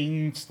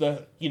means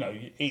that, you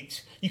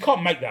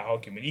can't make that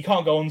argument. You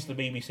can't go onto the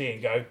BBC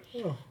and go,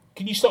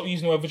 can you stop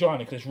using the word vagina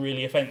because it's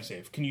really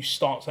offensive? Can you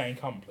start saying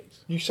cunt, please?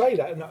 You say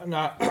that, and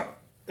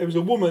there was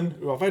a woman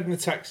who I've had in a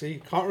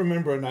taxi, can't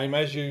remember her name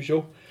as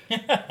usual.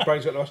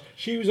 Brains got lost.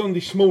 She was on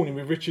this morning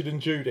with Richard and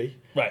Judy.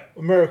 Right.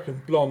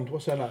 American, blonde,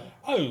 what's her name?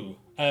 Oh,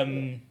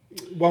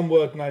 One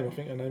word name, I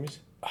think her name is.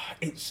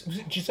 was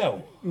it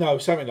Giselle? No,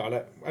 something like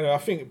that. And I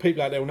think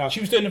people out there will know. She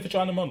was doing a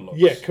vagina monologue.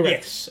 Yeah,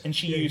 correct. Yes, and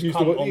she Yeah, used used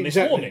cunt the word- on this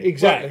exactly, morning.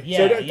 Exactly. Right, yeah,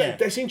 so yeah.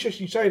 that's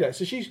interesting you say that.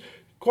 So she's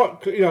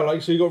quite, so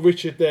you got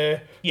Richard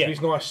there Yeah. with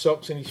his nice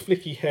socks and his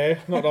flicky hair.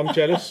 Not that I'm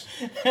jealous.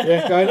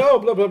 Yeah, going, oh,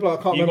 blah, blah, blah.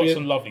 I can't You've remember. got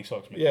some lovely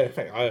socks, mate. Yeah, in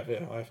fact, I have.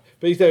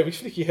 But he's there with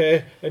his flicky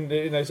hair, and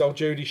there's old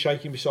Judy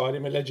shaking beside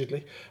him,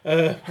 allegedly.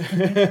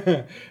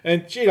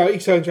 And, he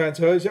turns around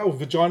to her and says, oh,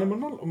 vagina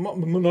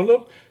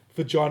monologue.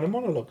 Vagina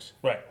monologues.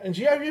 Right. And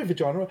she, yeah,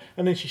 vagina.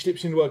 And then she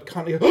slips in the word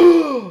cunt. He goes,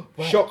 oh,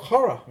 shock,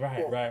 horror.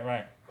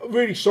 Right.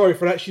 Really sorry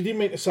for that. She didn't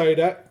mean to say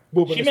that.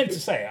 Woman She has meant been-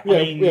 to say it. Yeah,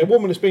 I mean, yeah,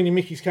 woman has been in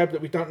Mickey's cab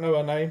that we don't know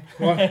her name.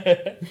 Right?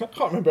 I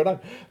can't remember her name.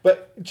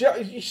 But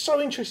it's so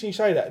interesting you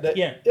say that.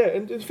 Yeah. Yeah,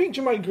 and I think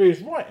Jermaine Greer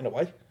is right in a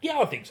way. yeah,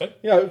 I think so.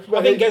 Yeah,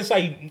 I think, as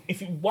I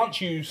say,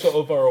 once you sort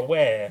of are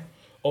aware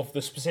of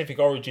the specific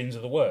origins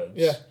of the words,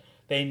 Yeah.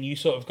 then you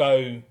sort of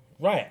go,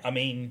 right, I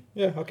mean,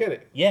 Yeah, I get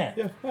it. yeah.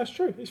 Yeah, that's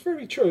true. It's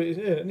very true.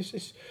 Yeah, and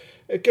it's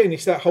again,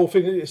 it's that whole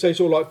thing. So it's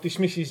all like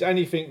dismisses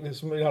anything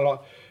that's like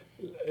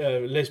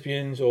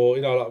lesbians or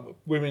like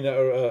women that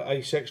are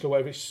asexual or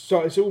whatever.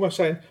 It's almost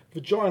saying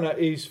vagina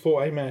is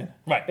for a man.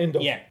 Right, End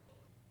of. yeah.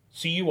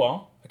 So you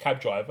are a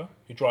cab driver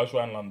who drives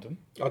around London.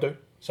 I do.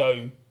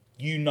 So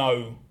you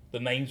know the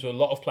names of a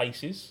lot of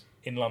places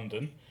in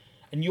London,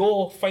 and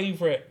your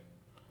favourite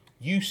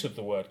use of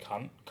the word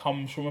cunt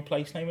comes from a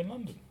place name in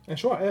London.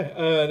 That's right.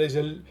 Yeah. There's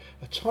a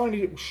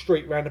tiny little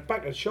street round the back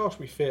of the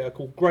Shaftesbury Theatre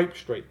called Grape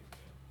Street.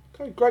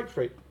 Okay, Grape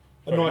Street.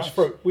 A Very nice nice.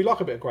 fruit. We like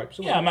a bit of grapes.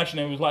 Don't Yeah, I we? imagine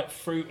there was like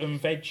fruit and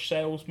veg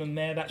salesman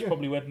there. That's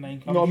probably where the name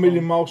comes Not a from.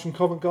 million miles from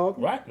Covent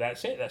Garden. Right,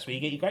 that's it. That's where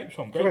you get your grapes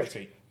from. Grape Correct.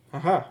 Street.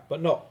 Aha,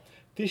 but not.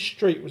 This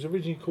street was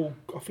originally called,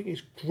 I think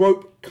it's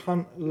Grope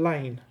Cunt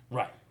Lane.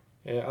 Right.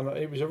 Yeah, and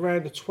it was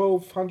around the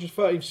 1200s,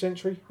 13th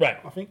century. Right.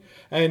 I think.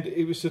 And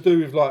it was to do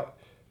with like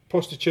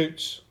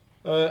prostitutes.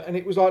 And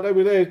it was like they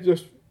were there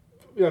just,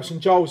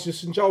 St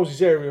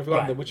Giles's area of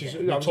London, Right, which is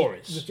yeah,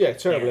 notorious.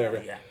 terrible Yeah,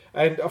 area. yeah.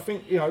 And I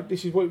think,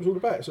 this is what it was all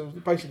about. So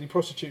basically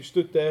prostitutes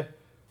stood there.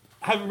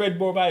 Haven't read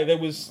more about it. There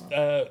was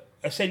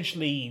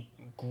essentially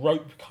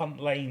grope cunt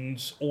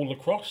lanes all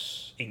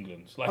across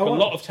England. Like Oh, a wow.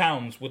 lot of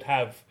towns would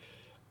have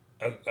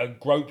a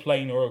grope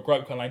lane or a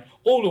grope cunt lane,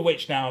 all of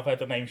which now have had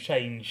the names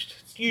changed,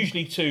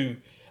 usually to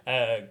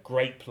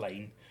grape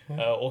lane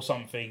or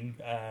something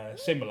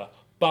similar.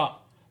 But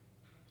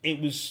it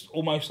was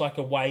almost like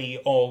a way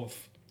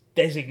of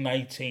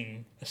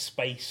designating a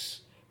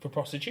space for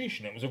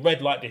prostitution. It was a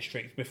red light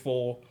district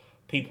before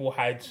people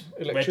had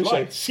red Electricity.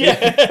 lights.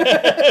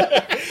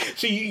 Yeah.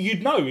 So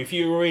you'd know if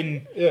you were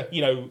in, Yeah.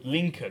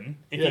 Lincoln,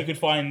 if Yeah. you could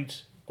find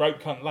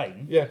Grope Cunt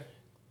Lane, Yeah.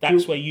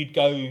 that's where you'd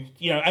go,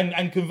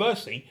 and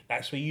conversely,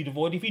 that's where you'd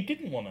avoid if you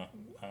didn't want to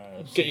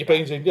Get your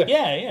beans in, yeah.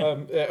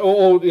 Yeah.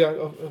 Or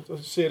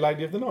see a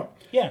lady of the night.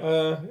 Yeah.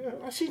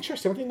 That's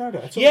interesting. I didn't know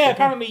that at all. Yeah,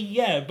 apparently,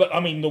 yeah. But,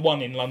 I mean, the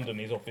one in London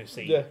is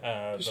obviously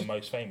Yeah. the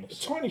most famous.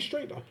 Tiny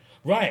street though.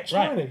 Right.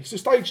 Tiny. It's a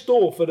stage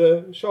door for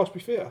the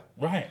Shaftesbury Theatre.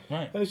 Right.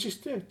 And it's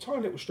just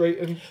tiny little street.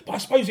 And But I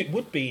suppose it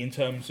would be in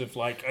terms of,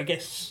 like, I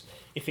guess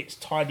if it's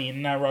tiny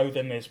and narrow,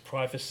 then there's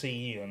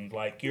privacy and,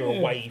 like, you're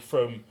away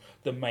from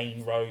the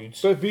main roads.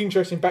 so it'd be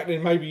interesting back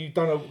then. Maybe you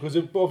don't know because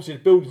obviously the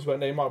buildings weren't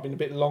there. It might have been a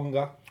bit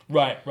longer.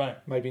 Right.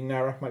 Maybe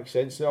narrow. Makes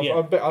sense.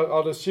 Yeah.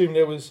 I'd assume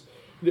there was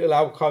little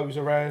alcoves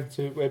around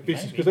to where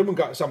business Maybe. because they wouldn't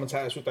go to someone's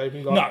house, would they?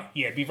 Be like, No,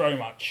 yeah, it'd be very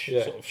much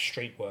Yeah. sort of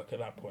street work at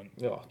that point.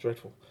 Yeah,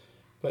 dreadful.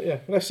 But yeah,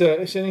 that's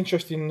an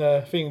interesting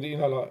thing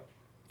that like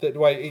that the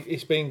way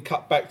it's been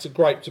cut back to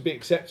grape to be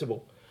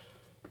acceptable.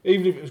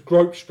 Even if it was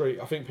Grope Street,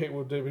 I think people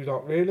would be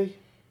like, really?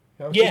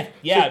 Yeah,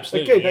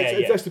 absolutely.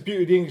 Again, that's the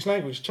beauty of the English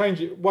language.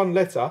 Change it one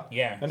letter,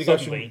 and it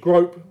goes from suddenly.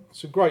 grope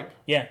to grape.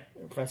 Yeah.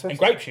 Fantastic. And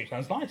grape shoot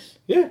sounds nice.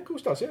 Yeah, of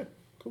course it does. Yeah,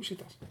 of course it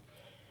does.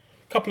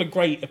 A couple of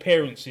great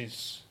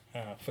appearances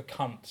for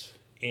cunt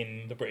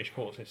in the British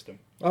court system.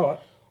 All right.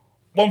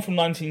 One from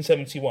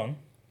 1971,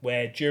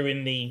 where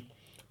during the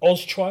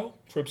Oz trial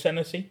for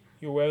obscenity,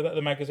 you're aware of that,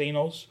 the magazine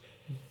Oz?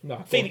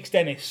 No. Felix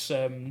Dennis,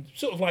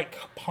 sort of like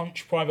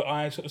Punch, Private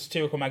Eye, sort of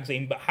satirical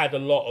magazine, but had a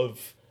lot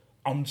of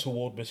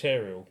untoward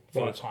material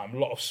for the time. A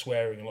lot of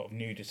swearing, a lot of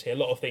nudity, a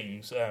lot of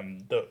things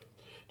that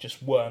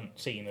just weren't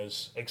seen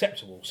as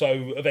acceptable.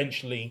 So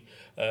eventually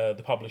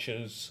the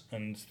publishers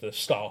and the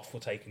staff were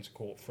taken to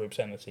court for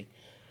obscenity.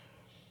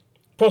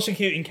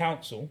 Prosecuting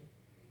counsel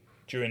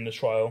during the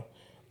trial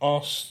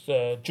asked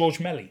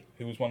George Melly,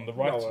 who was one of the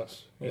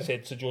writers, he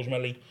said to George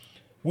Melly,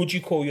 "Would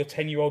you call your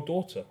 10-year-old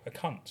daughter a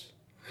cunt?"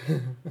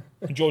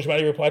 And George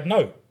Melly replied,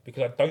 "No,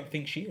 because I don't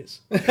think she is."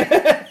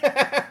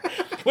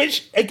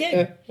 Which,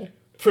 again,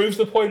 proves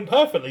the point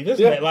perfectly,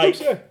 doesn't it? Like,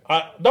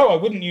 no, I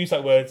wouldn't use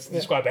that word to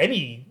describe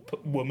any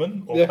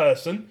woman or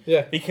person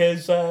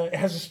because it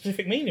has a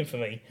specific meaning for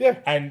me. Yeah.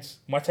 And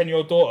my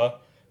 10-year-old daughter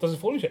doesn't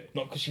fall into it.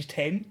 Not because she's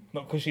 10,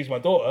 not because she's my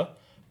daughter,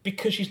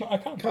 because she's not a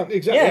cunt.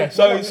 Exactly. Yeah,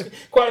 so it's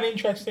quite an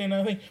interesting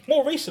thing.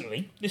 More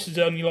recently, this is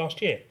only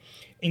last year,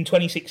 in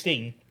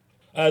 2016,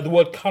 the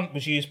word cunt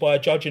was used by a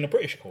judge in a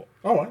British court.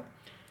 All right.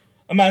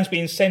 A man's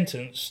being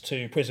sentenced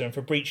to prison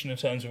for breaching the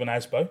terms of an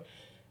ASBO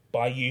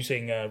by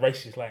using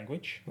racist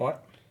language. Right.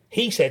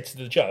 He said to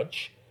the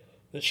judge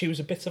that she was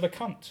a bit of a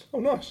cunt. Oh,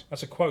 nice.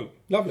 That's a quote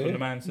Lovely, from the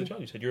man to the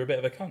judge. He said, "You're a bit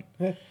of a cunt."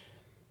 Yeah.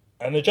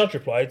 And the judge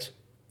replied,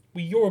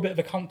 "Well, you're a bit of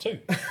a cunt too."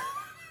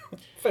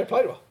 Fair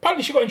play to her.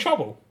 Apparently she got in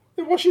trouble.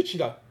 Yeah, what should she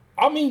do?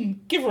 I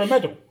mean, give her a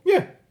medal.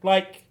 Yeah.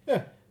 Like,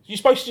 Yeah. you're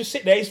supposed to just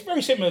sit there. It's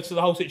very similar to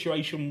the whole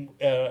situation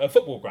at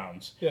football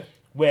grounds,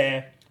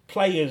 where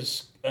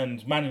players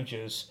and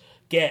managers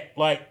get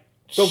like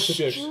Dogs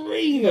abuse.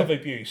 Stream of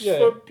abuse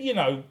for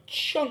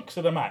chunks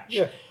of the match.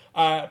 Yeah.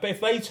 But if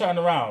they turn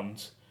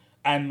around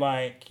and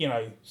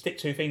stick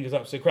two fingers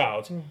up to the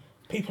crowd,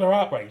 people are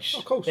outraged.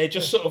 Of course. They're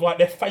just sort of like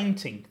they're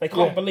fainting. They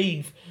can't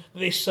believe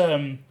this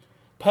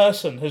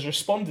person has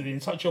responded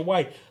in such a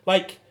way.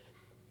 Like,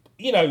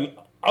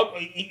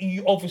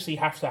 you obviously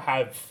have to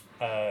have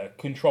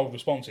controlled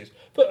responses,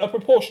 but a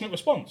proportionate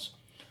response.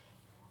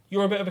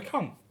 You're a bit of a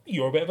cunt.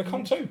 You're a bit of a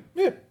cunt too.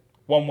 Yeah.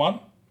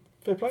 1-1.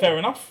 Fair play. Fair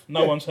enough.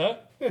 No one's hurt.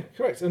 Yeah,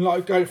 correct. And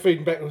like going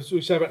feeding back, as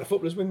we say about the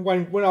footballers, when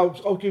I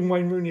was giving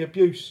Wayne Rooney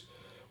abuse,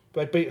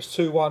 they beat us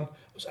 2-1. I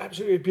was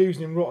absolutely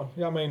abusing him rotten.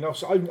 You know what I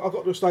mean? I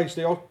got to a stage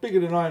there. I was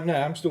bigger than I am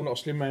now. I'm still not a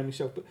slim man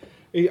myself, but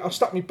I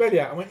stuck my belly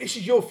out. I went, "This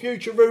is your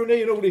future,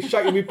 Rooney," and all this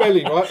shaking my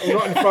belly, right? I'm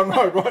right in the front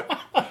row, right?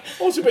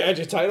 I was a bit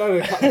agitated. I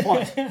had a couple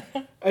of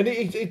pints, and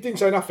he didn't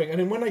say nothing. And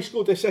then when they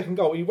scored their second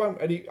goal,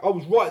 I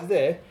was right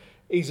there.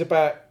 He's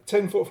about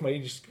 10 foot from me.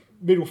 He just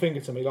middle finger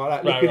to me like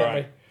that, looking at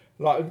me.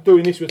 Like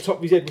doing this with the top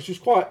of his head, which was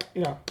quite,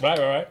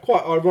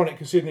 quite ironic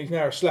considering he's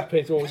now a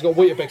slaphead or he's got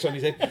Weetabix on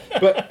his head.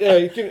 But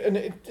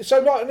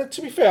and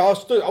to be fair, I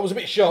was a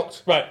bit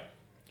shocked, right?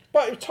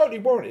 But it was totally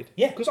warranted,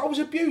 Yeah, because I was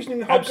abusing him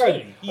the whole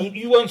absolutely. game.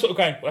 You weren't sort of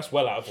going, "Well, that's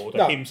well out of order."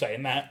 No. Him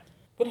saying that.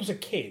 When I was a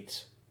kid,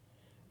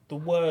 the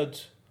word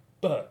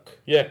Burke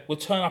would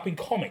turn up in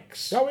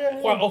comics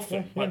quite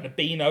often, like the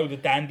Beano, the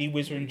Dandy,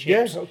 Whizzer and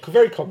Chips. Yeah,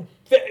 very common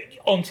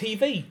on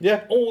TV.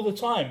 Yeah, all the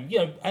time.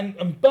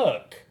 And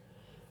Burke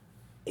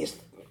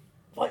is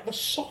like the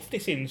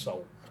softest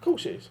insult. Of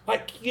course it is.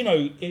 Like,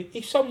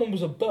 if someone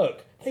was a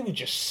Burke, they were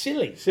just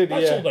silly. That's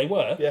yeah. all they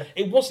were. Yeah.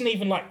 It wasn't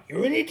even like,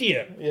 "You're an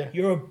idiot. Yeah.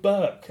 You're a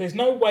Burke." There's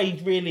no way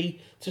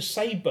really to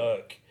say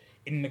Burke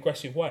in an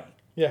aggressive way.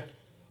 Yeah.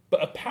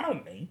 But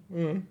apparently,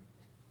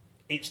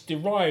 it's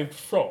derived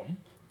from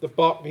The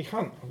Berkeley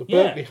Hunt. The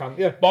Berkeley Hunt,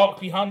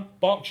 Berkeley Hunt,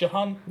 Berkshire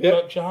Hunt, Yeah.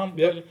 Berkshire Hunt.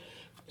 Yeah.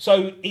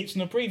 So it's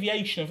an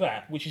abbreviation of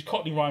that, which is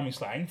Cockney rhyming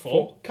slang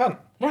for cunt.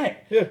 Right.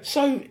 Yeah.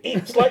 So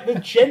it's like the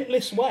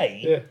gentlest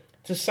way Yeah.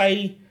 to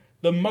say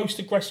the most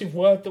aggressive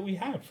word that we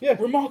have. Yeah.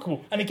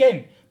 Remarkable. And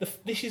again,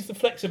 this is the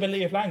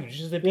flexibility of language.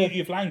 This is the beauty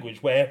of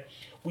language, where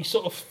we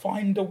sort of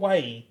find a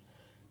way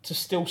to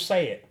still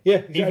say it,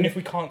 even if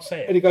we can't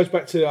say And it. it goes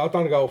back to, I don't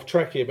want to go off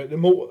track here, but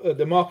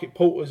the market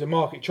porters and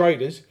market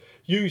traders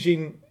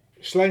using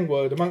slang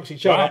word amongst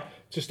each other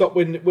to stop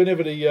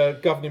whenever the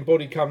governing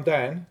body come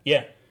down.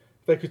 Yeah.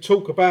 They could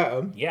talk about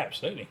them. Yeah,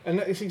 absolutely. And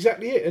that's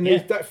exactly it. And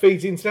that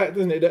feeds into that,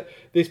 doesn't it? That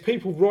there's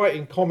people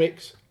writing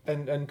comics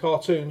and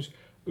cartoons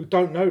who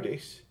don't know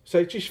this. So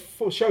it just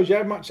shows you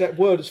how much that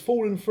word has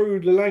fallen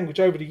through the language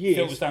over the years.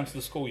 Filters down to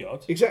the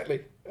schoolyard.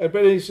 Exactly.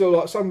 But it's sort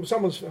of like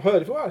someone's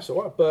heard it. Well, that's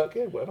all right, Burke,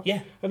 whatever.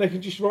 Yeah. And they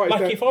can just write it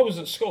down. Like if I was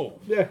at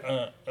school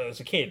Yeah. as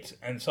a kid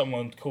and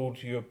someone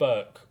called you a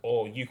Burke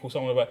or you called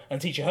someone a Burke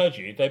and the teacher heard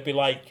you, they'd be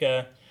like,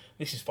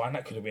 "This is fine.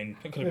 That could have been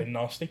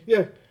nasty."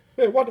 Yeah.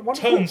 Yeah,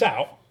 Turns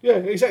out. Yeah,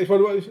 exactly.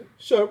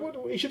 Sir,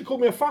 he should have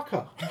called me a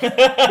fucker.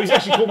 He's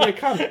actually called me a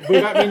cunt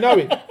without me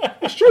knowing.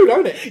 It's true,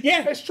 don't it?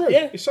 Yeah, it's true.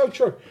 yeah. It's so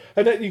true.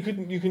 And then you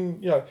can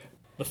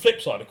The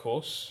flip side, of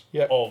course,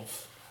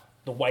 of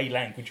the way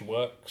language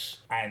works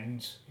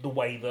and the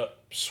way that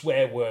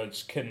swear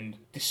words can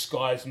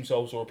disguise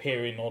themselves or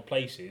appear in odd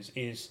places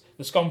is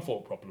the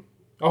Scunthorpe problem.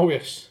 Oh,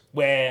 yes.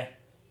 Where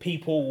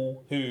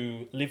people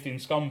who lived in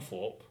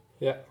Scunthorpe,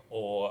 Yeah.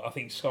 or I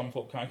think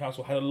Scunthorpe County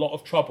Council, had a lot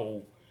of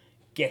trouble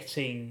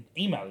getting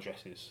email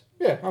addresses.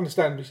 Yeah,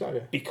 understandably so,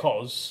 yeah.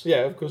 Because...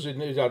 Yeah, because it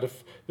had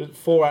the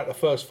 4 out of the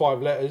first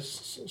 5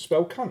 letters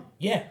spell cunt.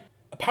 Yeah.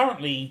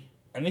 Apparently,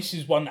 and this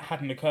is one that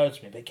hadn't occurred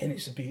to me, but again,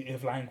 it's the beauty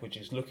of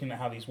languages, looking at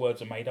how these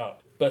words are made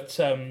up. But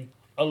a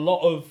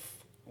lot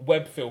of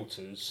web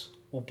filters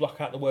will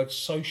block out the word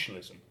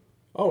socialism.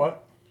 All right.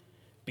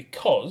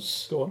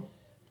 Because... Go on.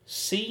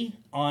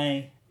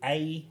 C-I-A-L-I-S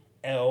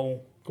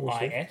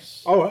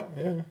All right,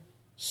 yeah.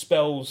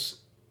 spells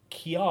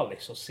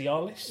Cialis or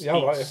Cialis. Yeah,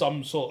 right, it's yeah.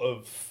 some sort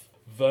of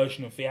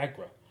version of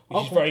Viagra,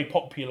 which is very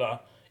popular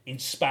in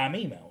spam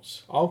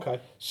emails. Okay.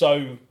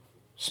 So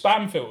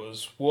spam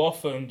filters will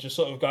often just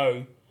sort of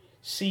go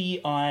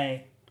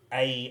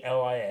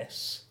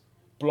C-I-A-L-I-S,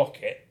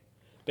 block it.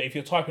 But if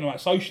you're typing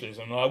about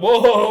socialism, they're like,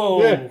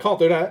 whoa! Yeah, can't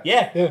do that.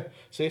 Yeah. Yeah.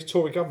 See, it's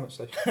Tory government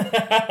stuff.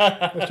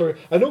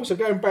 And also,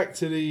 going back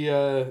to the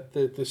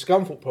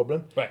Scunthorpe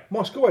problem, Right.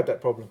 my school had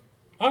that problem.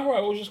 Oh,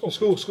 right, what was your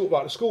school?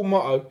 The school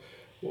motto,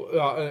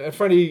 and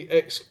for any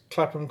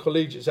ex-Clapham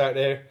collegiates out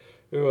there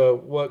who are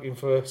working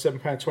for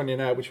 £7.20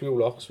 an hour, which we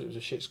all are, because it was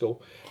a shit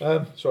school.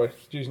 Sorry,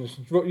 using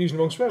the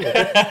wrong swear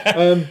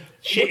word.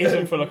 Shit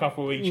isn't for a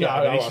couple of weeks yet.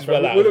 No, This is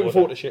well out we're of looking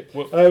forward to order. shit.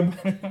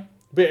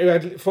 But it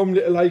had, from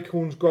little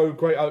acorns grow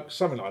great oaks,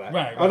 something like that.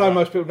 Right, I know right.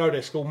 most people know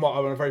their school motto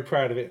and are very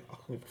proud of it. I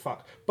don't give a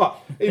fuck. But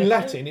in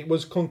Latin, it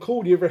was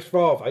Concordia Res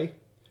Rave,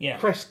 Yeah.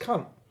 Crest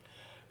Cunt.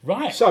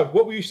 Right. So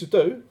what we used to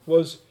do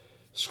was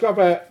scrub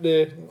out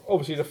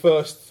obviously the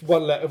first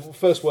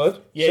first word,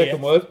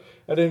 second word,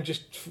 and then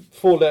just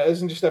 4 letters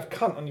and just have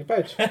cunt on your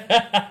badge.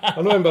 I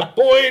remember,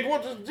 Boyd,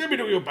 what does Jimmy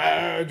do with your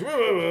badge?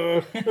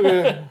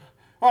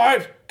 All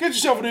right, get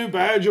yourself a new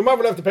badge. Your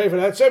mother will have to pay for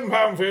that.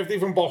 £7.50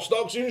 from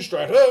Bostocks in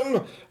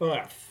Streatham. I'm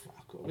like, fuck.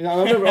 You know,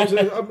 I remember,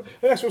 and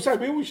that's what I'm saying.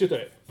 We always should do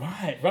it.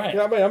 Right. You know what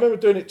I mean? I remember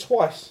doing it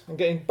twice and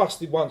getting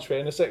busted once for it,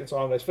 and the second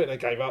time they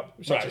gave up. It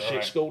was such a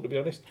shit school, to be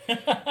honest.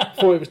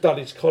 Thought it was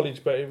Dulwich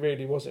College, but it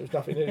really wasn't. It was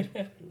nothing.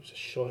 It was a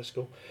shy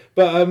school.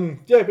 But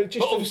but just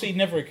But obviously, it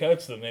never occurred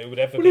to them that it would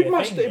ever well, be it a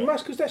must, thing. it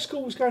must, because that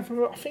school was going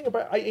from I think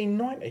about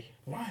 1890.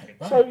 Right.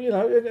 So you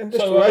know, and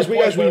So, as we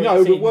where know,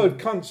 it's the in- word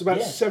 "cunt's" about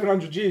Yeah.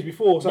 700 years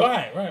before. So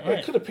Right.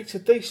 They could have picked a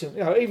decent.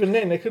 You know, even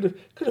then they could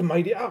have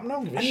made it up. No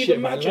one gives a And shit you'd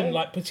about imagine, that.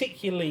 like,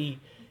 particularly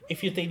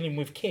if you're dealing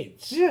with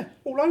kids, Yeah,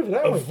 all over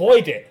that. aren't we?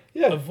 avoid it.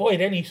 Yeah.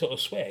 Avoid any sort of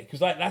swear, because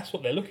that's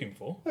what they're looking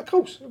for. Of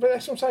course, but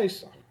that's what I'm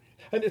saying.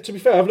 And to be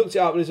fair, I've looked it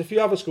up. There's a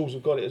few other schools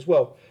have got it as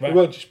well. Right.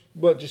 It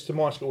weren't just to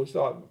my school. It's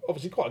like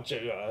obviously quite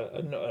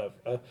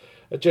a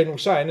general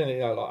saying, isn't it? You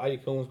know, like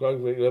acorns, grow,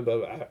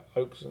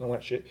 oaks, and all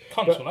that shit.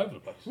 Cunts But- all over the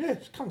place. Yeah,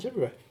 it's cunts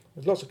everywhere.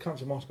 There's lots of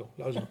cunts in my school.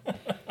 Loads of them.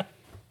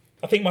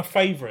 I think my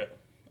favourite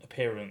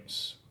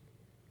appearance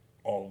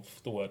of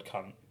the word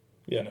cunt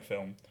Yeah. in a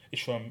film is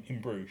from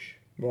In Bruges.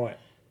 Right.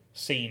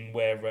 Scene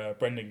where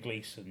Brendan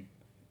Gleeson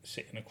is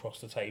sitting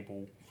across the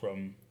table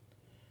from...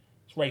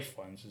 It's Rafe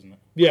Fiennes, isn't it?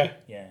 Yeah.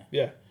 Yeah.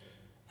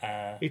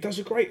 Yeah. He does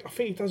a great,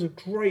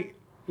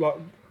 like,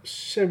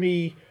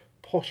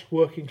 semi-posh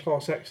working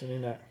class accent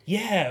in that.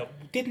 Yeah,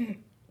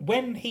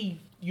 when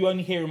you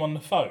only hear him on the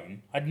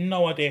phone, I had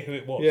no idea who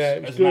it was. Yeah,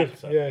 it was as good. an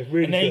actor. Yeah,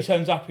 really and then he good.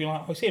 turns up and you're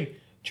like, oh, it's him.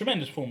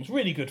 Tremendous performance,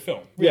 really good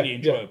film, really Yeah,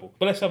 enjoyable.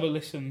 But let's have a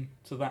listen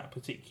to that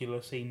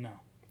particular scene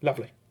now.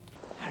 Lovely.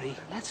 Harry,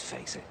 let's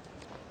face it.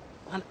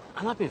 And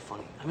I'm not being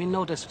funny. I mean,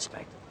 no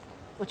disrespect.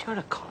 But you're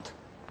a cunt.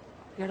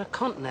 You're a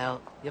cunt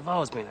now. You've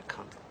always been a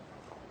cunt.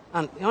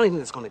 And the only thing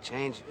that's going to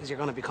change is you're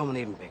going to become an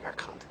even bigger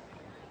cunt.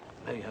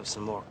 Maybe you have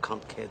some more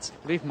cunt kids.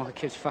 Leave my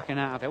kids fucking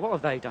out of it. What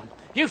have they done?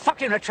 You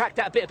fucking retract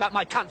that bit about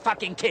my cunt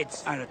fucking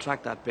kids. I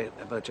retract that bit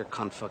about your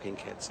cunt fucking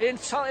kids.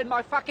 Insulting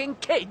my fucking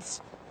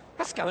kids?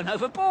 That's going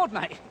overboard,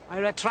 mate. I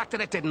retracted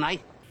it, didn't I?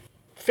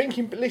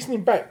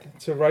 Listening back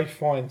to Rafe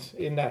Fiennes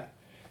in that,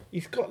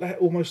 he's got that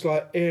almost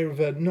like air of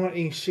a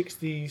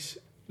 1960s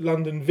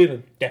London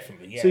villain.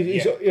 Definitely, yeah. So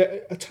he's got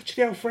a touch of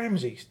the Alf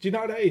Ramsey's. Do you know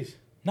what that is?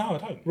 No, I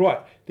don't. Right,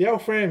 the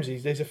Alf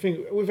Ramsey's. There's a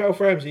thing with Alf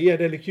Ramsey. He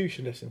had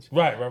elocution lessons.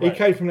 Right. He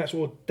came from that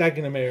sort of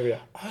Dagenham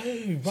area. Oh,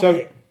 right.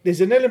 So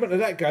there's an element of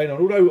that going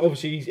on. Although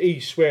obviously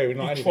he's swearing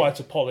like you anything. try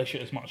to polish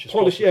it as much as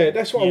Polish, possible. yeah,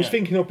 that's what I was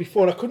thinking of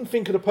before, and I couldn't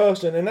think of the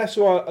person, and that's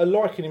why I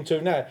liken him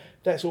to now.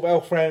 That sort of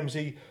Alf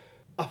Ramsey,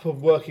 upper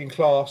working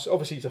class.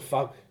 Obviously, he's a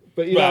thug,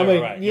 but you know what I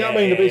mean. Right. You know what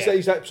I mean. But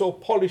he's that sort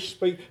of polished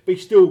speak, but he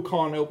still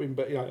can't help him.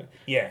 But you know,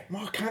 Yeah.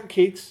 my cunt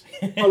kids.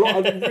 I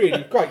like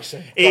really great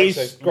scene. It Great is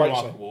scene. Great scene.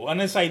 remarkable.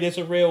 And as I say, there's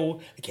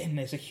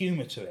a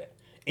humour to it.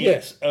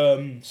 Yes.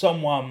 It's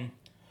someone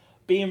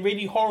being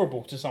really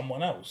horrible to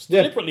someone else,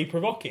 Yeah. deliberately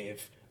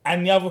provocative,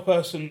 and the other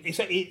person,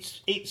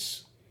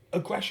 it's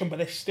aggression, but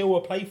there's still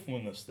a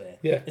playfulness there.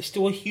 Yeah. There's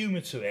still a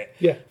humour to it.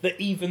 Yeah. That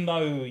even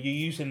though you're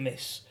using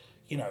this,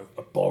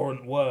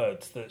 abhorrent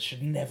word that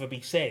should never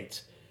be said,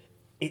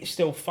 it's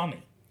still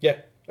funny. Yeah,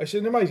 it's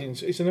an amazing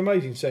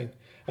scene,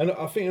 And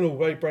I think in all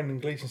way Brendan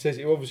Gleeson says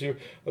it. Obviously, I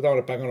don't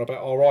want to bang on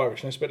about our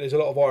Irishness, but there's a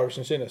lot of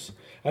Irishness in us.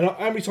 And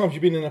how many times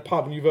you've been in a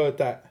pub and you've heard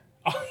that?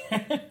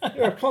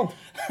 You're a cunt.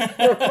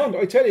 You're a cunt.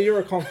 I tell you,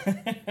 you're a cunt.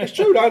 It's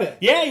true, don't it?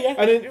 Yeah, yeah.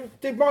 And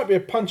there might be a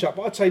punch up,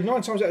 but I'd say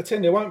 9 times out of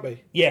 10 there won't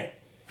be. Yeah.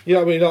 You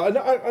know what I mean? Like,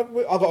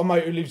 I've got a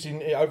mate who lives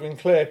over in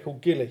Clare called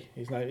Gilly.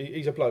 His name,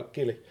 he's a bloke,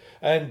 Gilly,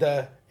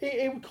 and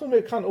he would call me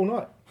a cunt all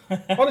night.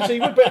 Honestly,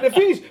 he would. But the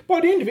thing is,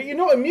 by the end of it, you're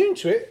not immune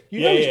to it.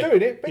 You know he's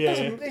doing it, but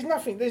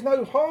there's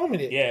no harm in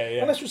it. Yeah, yeah.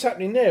 And that's what's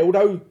happening there.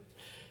 Although,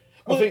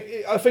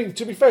 I think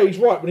to be fair, he's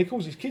right when he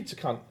calls his kids a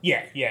cunt.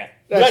 Yeah, yeah.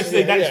 That's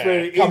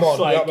really. Come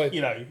on, like,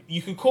 you know what I mean? you know,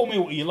 you can call me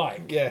what you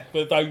like,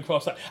 but don't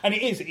cross that. And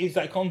it is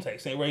that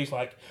context where he's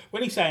like,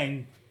 when he's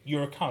saying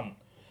you're a cunt,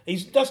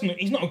 he's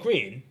not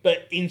agreeing,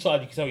 but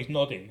inside you can tell he's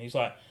nodding. He's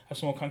like, have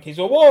some more cunt kids.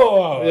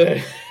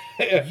 Whoa.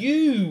 Yeah.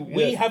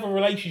 We have a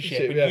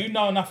relationship, and you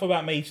know enough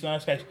about me to know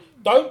this case.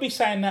 Don't be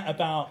saying that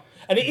about.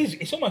 And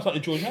it's almost like the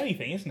George Melly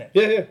thing, isn't it?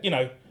 Yeah, yeah. You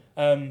know,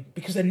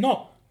 because they're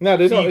not. No,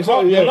 they're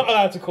not. You're not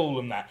allowed to call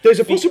them that. There's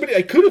a possibility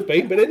they could have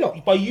been, but they're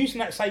not. By using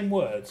that same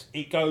word,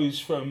 it goes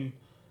from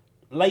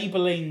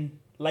labelling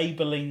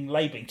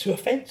to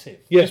offensive.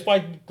 Yeah. Just by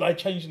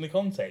changing the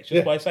context.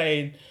 Just by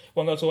saying,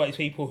 one goes to all these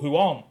people who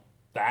aren't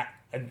that,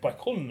 and by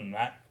calling them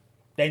that,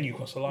 then you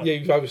cross the line. Yeah,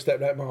 you've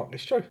overstepped that mark.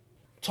 It's true.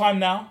 Time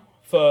now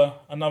for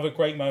another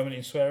great moment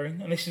in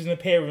swearing, and this is an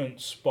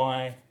appearance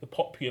by the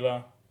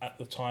popular, at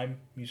the time,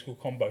 musical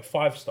combo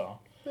 5 Star.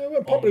 Yeah, it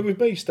weren't popular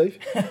with me, Steve.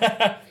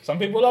 Some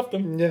people loved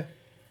them. Yeah.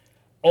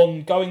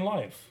 On Going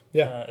Live.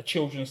 Yeah. A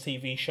children's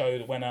TV show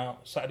that went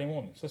out Saturday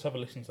mornings. Let's have a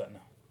listen to that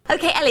now.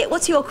 Okay, Elliot,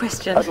 what's your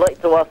question? I'd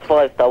like to ask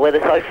 5 Star where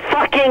they're so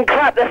fucking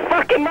crap, they're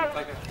fucking...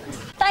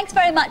 Thanks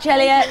very much,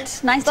 Elliot.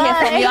 Nice to hear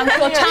from you. I'm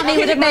sure Tammy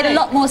would have made a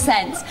lot more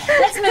sense.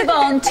 Let's move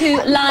on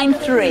to line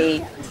 3.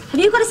 Have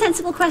you got a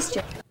sensible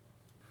question?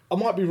 I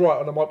might be right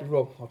and I might be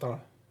wrong. I don't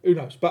know. Who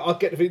knows? But I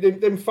get the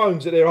feeling, them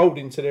phones that they're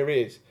holding to their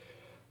ears,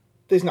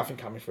 there's nothing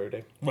coming through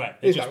them. Right,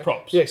 they're just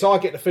props. Yeah, so I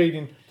get the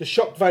feeling the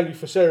shock value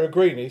for Sarah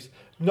Green is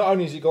not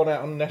only has it gone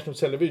out on national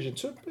television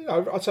to,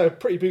 I'd say a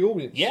pretty big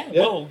audience. Yeah,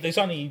 well, there's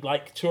only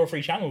like 2 or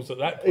 3 channels at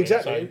that point.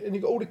 Exactly, so. And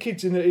you've got all the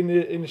kids in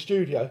the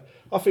studio.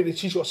 I think that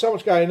she's got so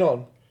much going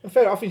on. In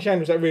fact, I think she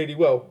handles that really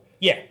well.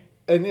 Yeah.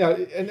 And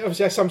and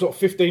obviously there's some sort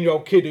of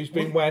 15-year-old kid who's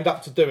been wound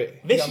up to do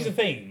it. This is the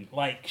thing,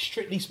 like,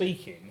 strictly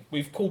speaking,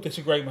 we've called this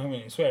a great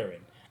moment in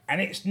swearing,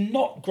 and it's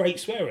not great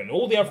swearing.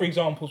 All the other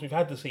examples we've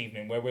had this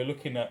evening where we're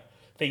looking at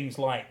things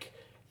like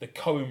the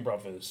Coen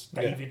brothers,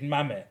 David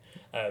Mamet,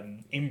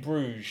 in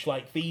Bruges,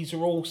 like, these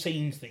are all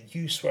scenes that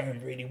you swear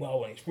in really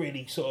well, and it's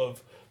really sort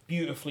of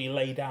beautifully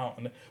laid out.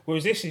 And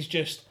whereas this is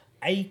just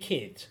a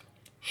kid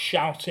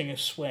shouting a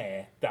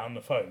swear down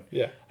the phone.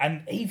 Yeah.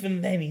 And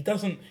even then, he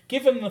doesn't,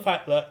 given the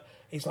fact that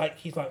he's like,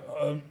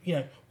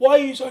 why are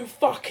you so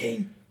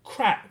fucking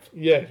crap?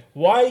 Yeah.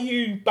 Why are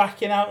you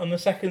backing out on the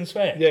second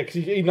swear? Yeah,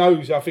 because he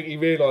knows, I think he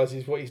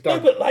realises what he's done.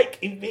 Yeah, but like,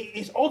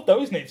 it's odd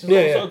though, isn't it? To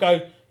sort of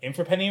go, in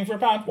for a penny, in for a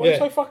pound. Why are you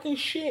so fucking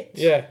shit?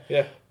 Yeah,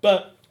 yeah.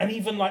 But, and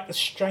even like the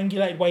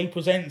strangulated way he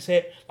presents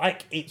it,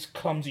 like, it's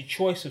clumsy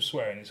choice of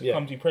swearing, it's a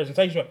clumsy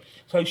presentation.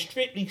 So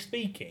strictly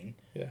speaking,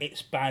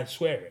 it's bad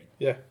swearing.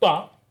 Yeah.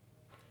 But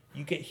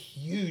you get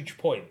huge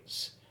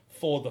points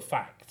for the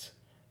fact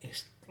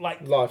it's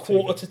like Live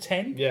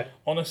 9:45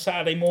 on a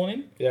Saturday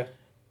morning. Yeah.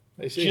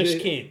 It's just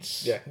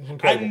kids. Yeah. It's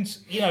incredible.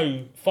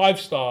 And, 5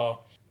 Star,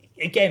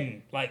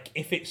 again, like,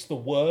 if it's the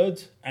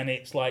word and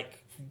it's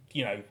like,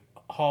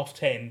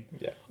 10:30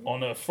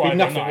 on a Friday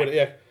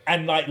night,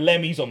 and like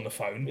Lemmy's on the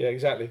phone. Yeah,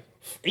 exactly.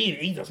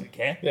 He doesn't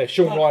care. Yeah,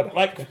 Sean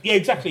Ryder.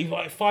 Exactly.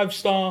 Like 5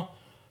 Star,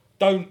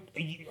 I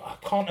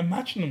can't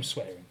imagine them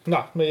swearing.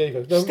 No, me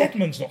either.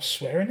 Stedman's not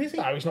swearing, is he?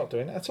 No, he's not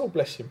doing that at all,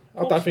 bless him.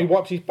 I don't think he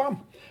wipes his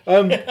bum.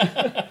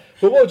 But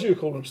what would you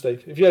call them,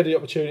 Steve, if you had the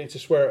opportunity to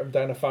swear at them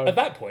down the phone? At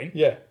that point?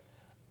 Yeah.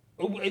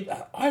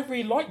 I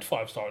really liked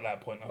 5 Star at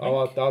that point, I think.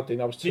 Oh, I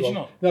didn't. I was too Did old. you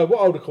not? No,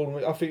 what I would have called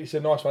them, I think it's a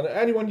nice one.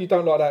 Anyone you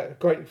don't like that,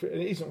 great,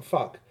 and it isn't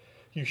fuck,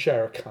 you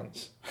share a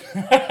cunts.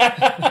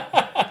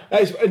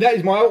 that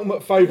is my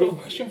ultimate favourite.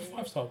 Question for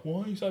 5 Star,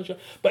 why are you so...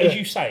 But as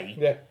you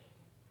say,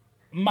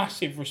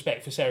 massive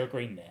respect for Sarah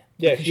Green there.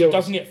 Yeah, because she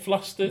doesn't get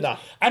flustered. No.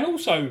 And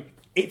also,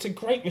 it's a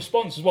great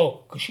response as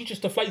well, because she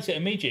just deflates it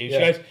immediately. She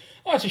goes,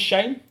 oh, it's a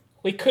shame.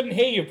 We couldn't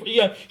hear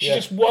you. She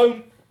just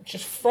won't,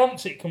 just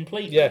fronts it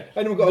completely. Yeah.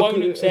 Anyone got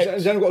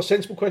has anyone got a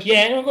sensible question? Yeah,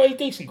 anyone got any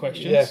decent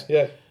questions?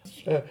 Yeah.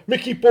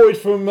 Mickey Boyd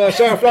from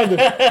South London.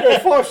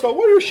 5 Star,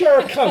 why do you share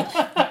a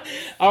cunt?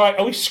 All right,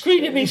 are we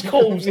screening these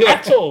calls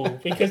at all?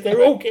 Because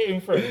they're all getting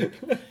through.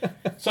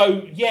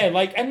 So,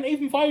 and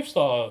even 5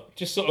 Star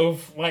just sort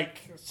of,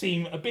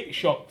 seem a bit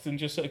shocked and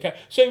just sort of...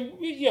 So,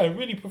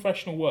 really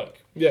professional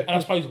work. Yeah. And I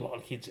suppose a lot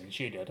of kids in the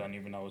studio don't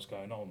even know what's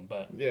going on,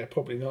 but... Yeah,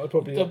 probably not.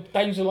 The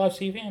dangers of live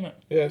TV, isn't it?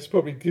 Yeah, it's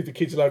probably give the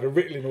kids a load of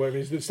Ritalin or whatever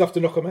it is, the stuff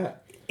to knock them out.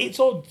 It's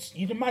odd.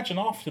 You'd imagine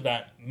after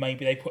that,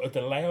 maybe they put a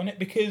delay on it,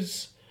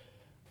 because...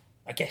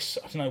 I guess,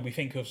 I don't know, we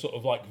think of sort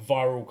of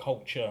viral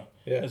culture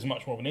as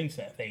much more of an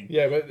internet thing.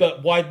 Yeah,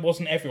 but why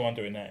wasn't everyone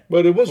doing that?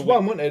 Well, there was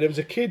one, wasn't there? There was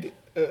a kid,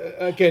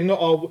 again,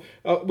 not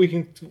we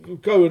can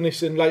go on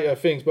this in later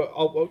things, but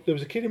there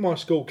was a kid in my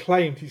school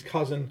claimed his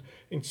cousin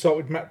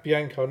insulted Matt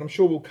Bianco, and I'm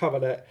sure we'll cover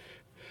that.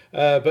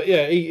 But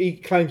yeah, he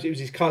claims it was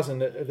his cousin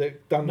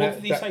that done that.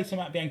 What did he say to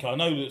Matt Bianco? I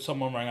know that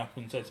someone rang up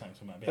and said something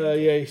to Matt Bianco.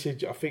 Yeah, he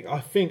said, I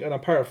think, and I'm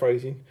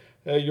paraphrasing,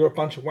 you're a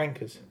bunch of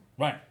wankers.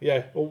 Right.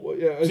 Yeah.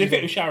 Because if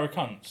it was shower of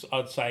cunts,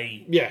 I'd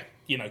say,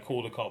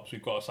 call the cops,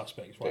 we've got a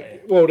suspect right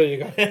here. Well, there you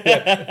go.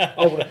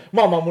 Yeah.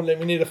 My mum wouldn't let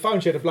me near the phone,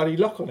 she had a bloody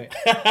lock on it.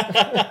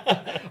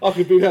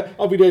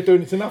 I'll be there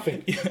doing it to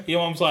nothing.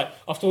 Your mum's like,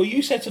 after all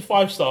you said to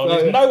 5-star,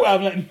 there's no way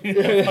I'm letting you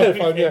you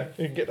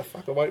can get the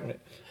fuck away from it.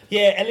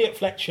 Yeah, Elliot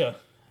Fletcher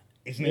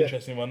is an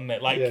interesting one, isn't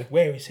it? Like,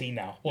 where is he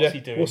now? What's he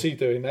doing? What's he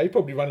doing now? He's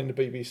probably running the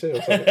BBC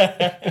or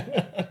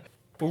something.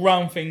 We'll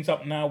round things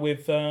up now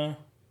with our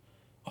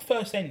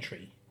first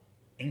entry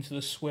into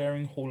the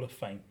Swearing Hall of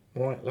Fame.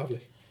 Right,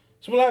 lovely.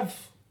 So we'll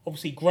have,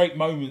 obviously, great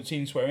moments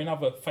in swearing,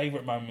 other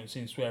favourite moments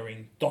in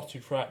swearing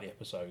dotted throughout the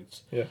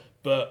episodes. Yeah.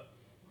 But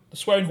the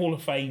Swearing Hall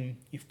of Fame,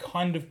 you've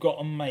kind of got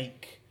to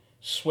make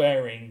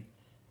swearing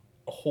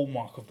a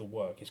hallmark of the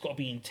work. It's got to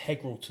be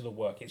integral to the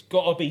work. It's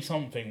got to be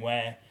something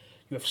where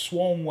you have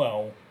sworn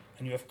well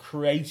and you have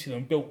created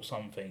and built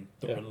something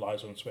that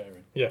relies on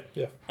swearing. Yeah.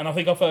 And I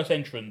think our first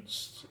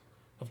entrants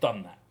have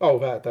done that. Oh,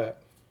 without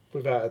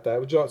a doubt.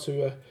 Would you like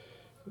to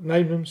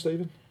name them,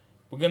 Stephen?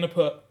 We're going to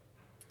put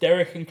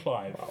Derek and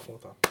Clive well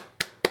done.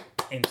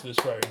 into the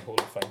Swearing Hall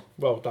of Fame.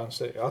 Well done,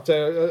 Steve. I'll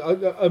tell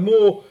you, a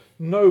more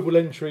noble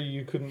entry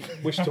you couldn't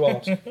wish to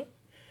ask.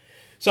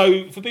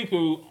 So, for people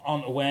who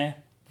aren't aware,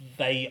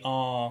 they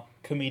are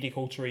comedic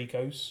alter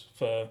egos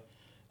for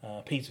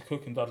Peter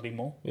Cook and Dudley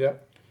Moore. Yeah.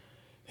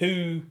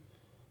 Who,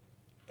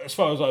 as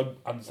far as I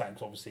understand,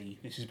 obviously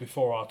this is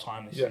before our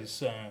time. This is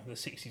the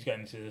 60s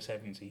going into the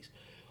 70s.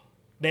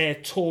 They're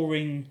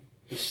touring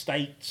the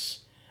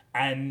States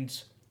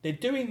and they're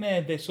doing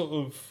their sort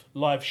of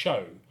live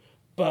show,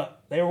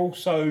 but they're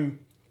also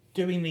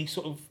doing these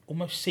sort of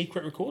almost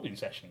secret recording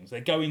sessions.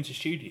 They go into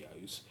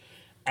studios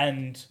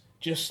and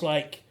just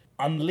like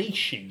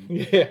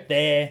unleashing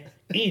their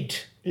id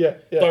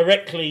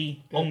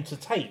directly onto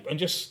tape and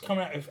just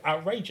coming out of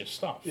outrageous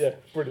stuff. Yeah,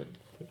 brilliant.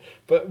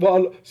 But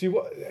it's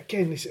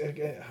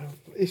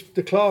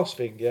the class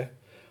thing, yeah.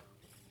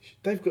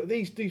 They've got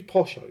these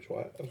posh shows,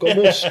 right? Have got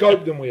more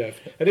scope than we have,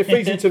 and it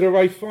feeds into the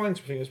Ralph Fiennes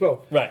thing as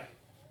well. Right.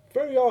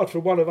 Very hard for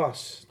one of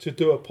us to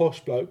do a posh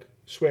bloke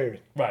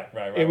swearing. Right.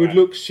 It would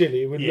look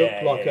silly. It would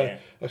look like a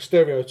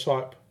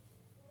stereotype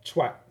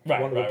twat, for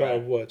want of a better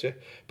word, yeah.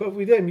 But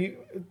with them,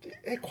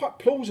 they're quite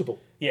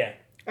plausible. Yeah.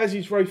 As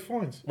is Ralph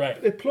Fiennes.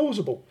 Right. They're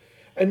plausible,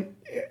 and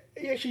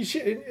you actually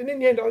sit, and in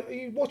the end,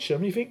 you watch them,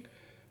 and you think,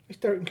 it's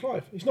Derek and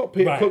Clive. It's not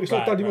Peter Cook. It's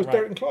not Dudley Moore. It's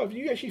Derek and Clive.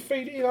 You actually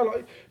feel it.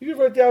 Like you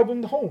ever heard the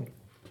album The Horn?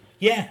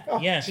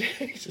 Yeah.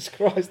 Jesus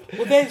Christ.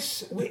 Well,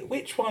 there's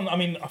which one? I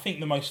mean, I think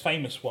the most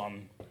famous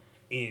one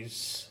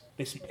is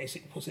this.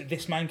 Was it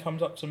This Man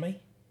Comes Up to Me?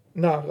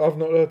 No, I've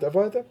not heard that. Have I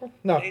heard that one?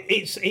 No.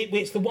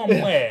 It's the one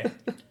where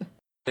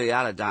the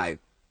other day,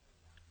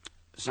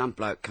 some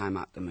bloke came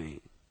up to me.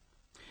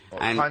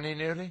 And Tony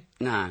Nearly?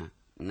 No.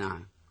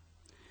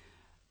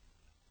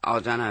 I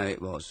don't know who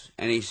it was,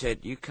 and he said,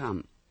 "You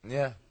cunt."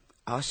 Yeah.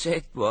 I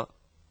said, "What?"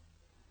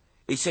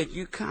 He said,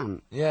 "You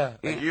cunt." Yeah.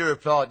 And you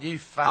replied, "You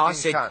fucking I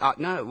said, cunt."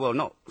 No, well,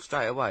 not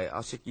straight away. I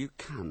said, "You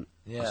cunt."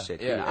 Yeah. I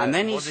said, Yeah. And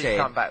then what did he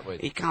come back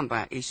with? He come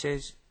back. He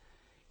said,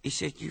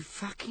 "You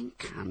fucking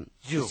cunt."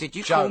 You he said,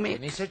 "You joking. call me."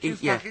 He said, "You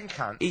fucking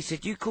cunt." He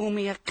said, "You call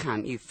me a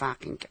cunt. You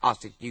fucking." I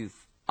said,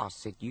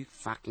 "You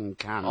fucking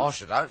cunt." I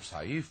should hope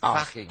so. You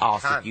fucking cunt. I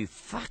said, "You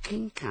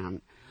fucking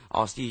cunt."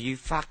 I said, "You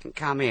fucking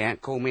come here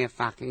and call me a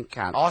fucking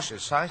cunt." I should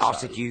say so. I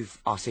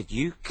said,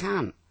 "You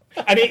cunt."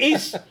 And it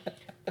is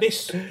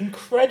this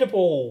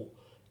incredible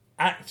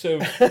act of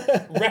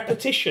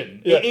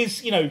repetition. It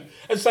is,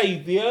 as I say,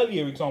 the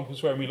earlier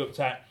examples where we looked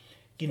at,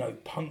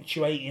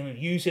 punctuating and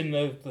using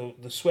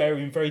the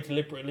swearing very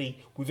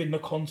deliberately within the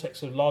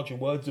context of larger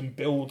words and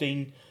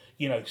building,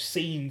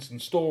 scenes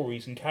and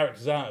stories and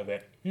characters out of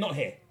it. Not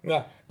here.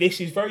 No. This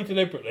is very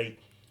deliberately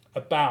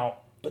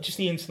but just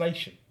the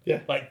intonation.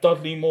 Yeah. Like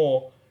Dudley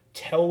Moore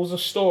tells a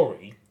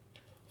story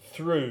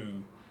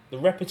through the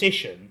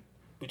repetition,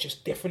 but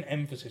just different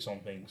emphasis on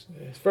things.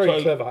 Yeah, it's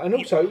very clever. And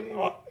also,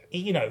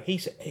 he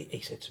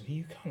said to me,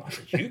 "You can't." I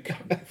said, "You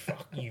can't. You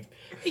fuck you."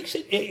 He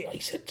said,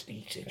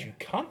 "You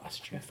can't." I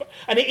said, "You fuck."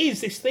 And it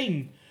is this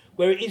thing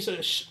where it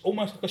is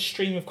almost like a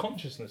stream of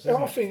consciousness. Isn't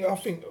it? I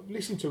think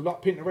listening to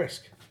like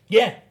Pinteresque.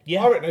 Yeah.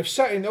 I reckon they've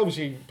sat in.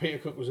 Obviously, Peter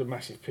Cook was a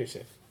massive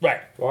pisser.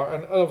 Right.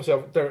 And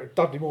obviously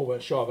Dudley Moore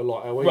weren't shy of a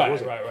light.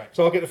 Right.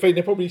 So I get the feeling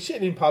they're probably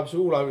sitting in pubs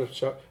all over the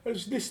show and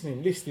just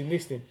listening.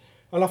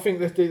 And I think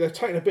they're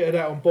taking a bit of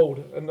that on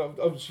board. And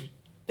obviously,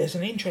 there's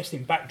an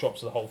interesting backdrop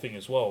to the whole thing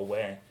as well,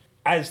 where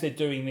as they're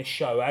doing this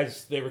show,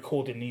 as they're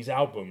recording these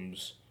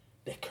albums,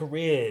 their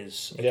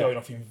careers are going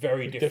off in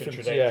very different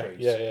trajectories.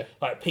 Yeah.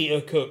 Like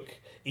Peter Cook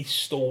is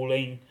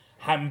stalling,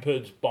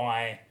 hampered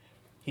by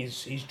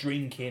his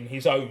drinking,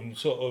 his own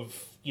sort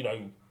of,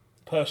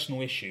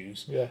 personal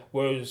issues. Yeah.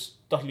 Whereas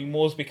Dudley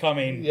Moore's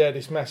becoming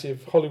this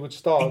massive Hollywood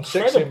star, sex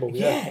incredible. symbol.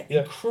 Yeah,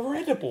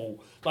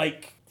 incredible.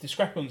 Like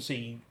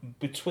discrepancy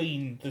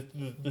between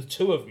the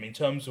two of them in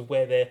terms of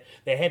where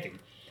they're heading,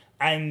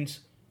 and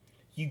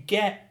you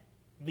get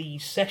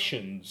these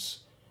sessions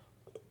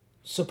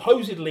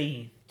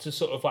supposedly to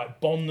sort of like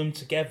bond them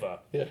together.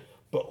 Yeah.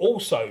 But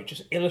also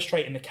just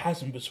illustrating the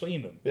chasm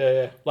between them.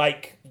 Yeah.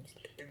 Like,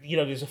 you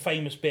know, there's a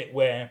famous bit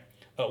where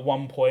at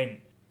one point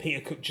Peter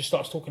Cook just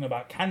starts talking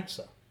about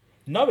cancer,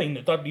 knowing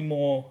that Dudley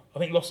Moore, I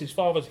think, lost his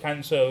father to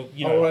cancer,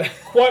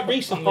 quite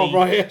recently.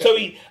 So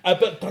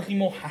but Dudley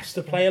Moore has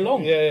to play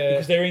along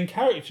because they're in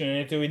character and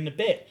they're doing the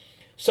bit.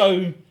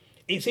 So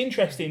it's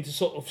interesting to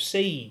sort of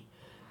see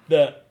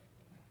that,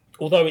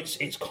 although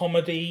it's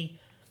comedy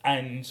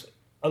and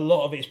a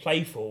lot of it's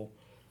playful,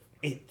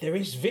 there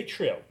is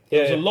vitriol.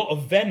 There's a lot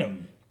of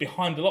venom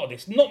behind a lot of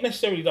this. Not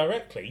necessarily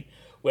directly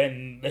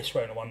when they're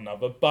swearing at one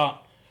another,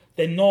 but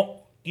they're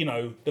not, you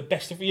know, the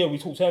best of... we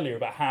talked earlier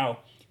about how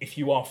if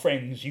you are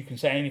friends, you can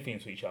say anything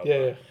to each other.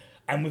 Yeah.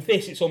 And with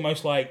this, it's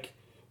almost like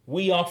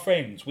we are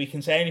friends, we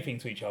can say anything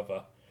to each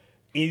other,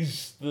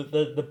 is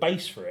the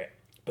base for it.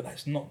 But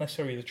that's not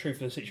necessarily the truth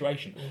of the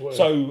situation. Well,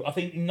 so I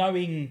think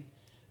knowing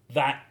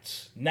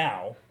that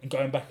now and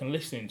going back and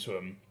listening to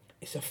them,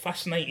 it's a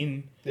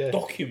fascinating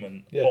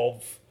document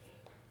of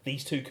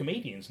these two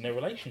comedians and their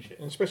relationship.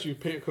 And especially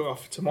with Peter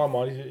Cook, to my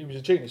mind, he was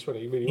a genius,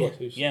 wasn't he? He really was.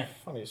 He was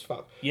funny as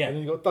fuck. Yeah. And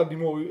then you got Dudley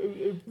Moore,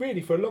 who really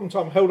for a long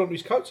time held on to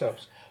his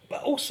coattails.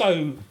 But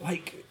also,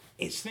 like,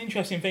 it's an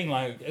interesting thing,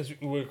 like, as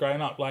we were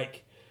growing up,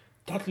 like,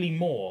 Dudley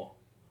Moore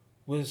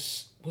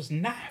was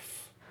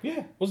naff.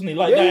 Yeah. Wasn't he?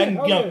 Like, and,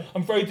 you know,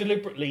 I'm very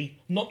deliberately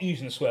not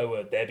using the swear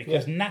word there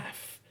because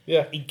naff.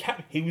 Yeah.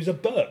 He was a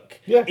Burke.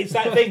 Yeah. It's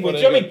that thing where,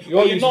 Well, do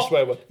you know what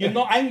I mean? You're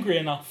not angry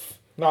enough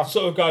to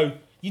sort of go,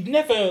 you'd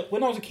never,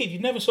 when I was a kid,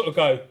 you'd never sort of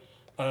go,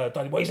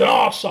 Dudley Moore, he's an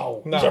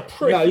arsehole. No. He's a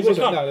prick. No, he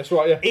wasn't. No, that's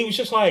right, yeah. He was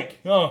just like,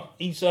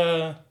 he's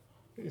like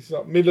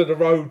middle of the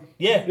road.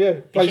 Yeah.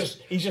 Yeah.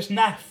 He's just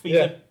naff. He's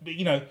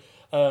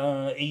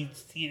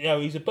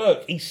a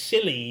Burke. He's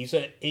silly. He's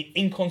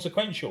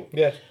inconsequential.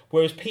 Yeah.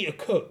 Whereas Peter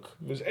Cook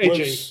was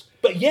edgy.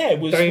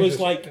 Was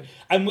like,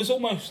 and was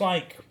almost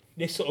like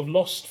this sort of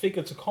lost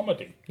figure to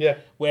comedy. Yeah.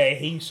 Where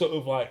he sort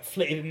of like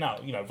flitted in and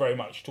out, you know, very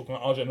much talking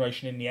about our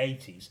generation in the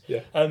 80s.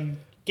 Yeah.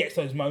 Gets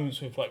those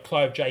moments with like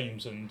Clive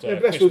James and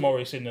Chris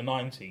Morris in the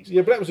 90s.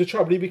 Yeah, but that was the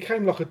trouble. He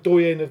became like a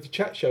doyen of the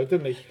chat show,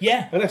 didn't he?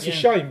 Yeah. And that's a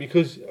shame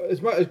because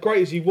as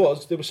great as he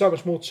was, there was so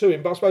much more to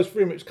him. But I suppose for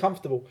him it was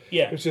comfortable.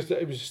 Yeah. It was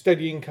a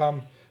steady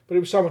income, but it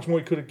was so much more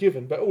he could have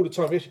given. But all the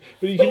time,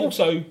 but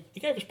also he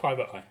gave us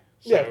Private Eye.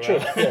 So, yeah, true.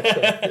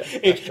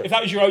 If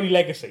that was your only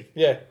legacy.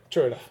 Yeah,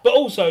 true enough. But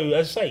also,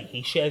 as I say,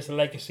 he shares the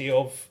legacy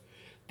of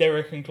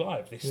Derek and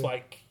Clive, this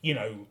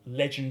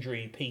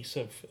legendary piece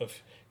of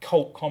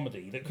cult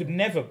comedy that could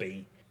never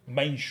be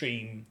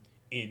mainstream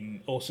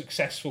or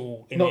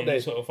successful in any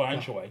sort of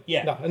financial way.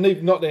 Yeah. No, and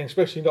even not then,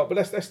 especially not. But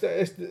that's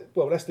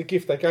the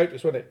gift they gave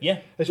us, wasn't it?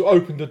 Yeah. That's what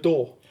opened the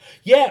door.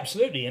 Yeah,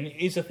 absolutely. And it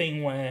is a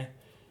thing where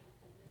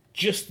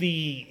just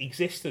the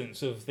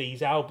existence of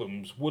these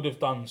albums would have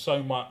done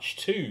so much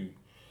to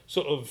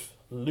sort of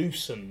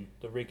loosen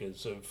the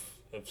rigours of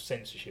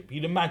censorship.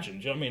 You'd imagine,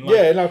 do you know what I mean? Like,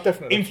 yeah, no,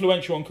 definitely.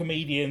 Influential on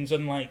comedians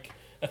and like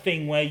a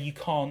thing where you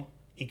can't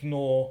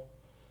ignore,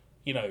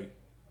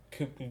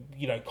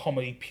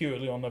 comedy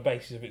purely on the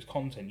basis of its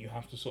content. You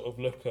have to sort of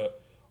look at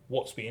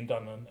what's being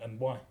done and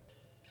why.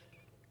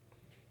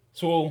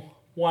 So we'll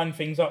wind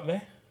things up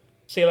there.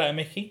 See you later,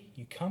 Mickey,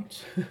 you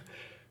cunt.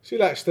 See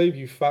you later, Steve,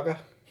 you fugger.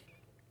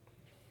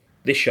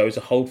 This show is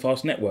a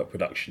Holdfast Network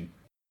production.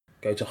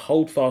 Go to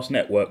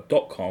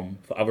holdfastnetwork.com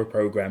for other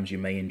programmes you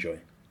may enjoy.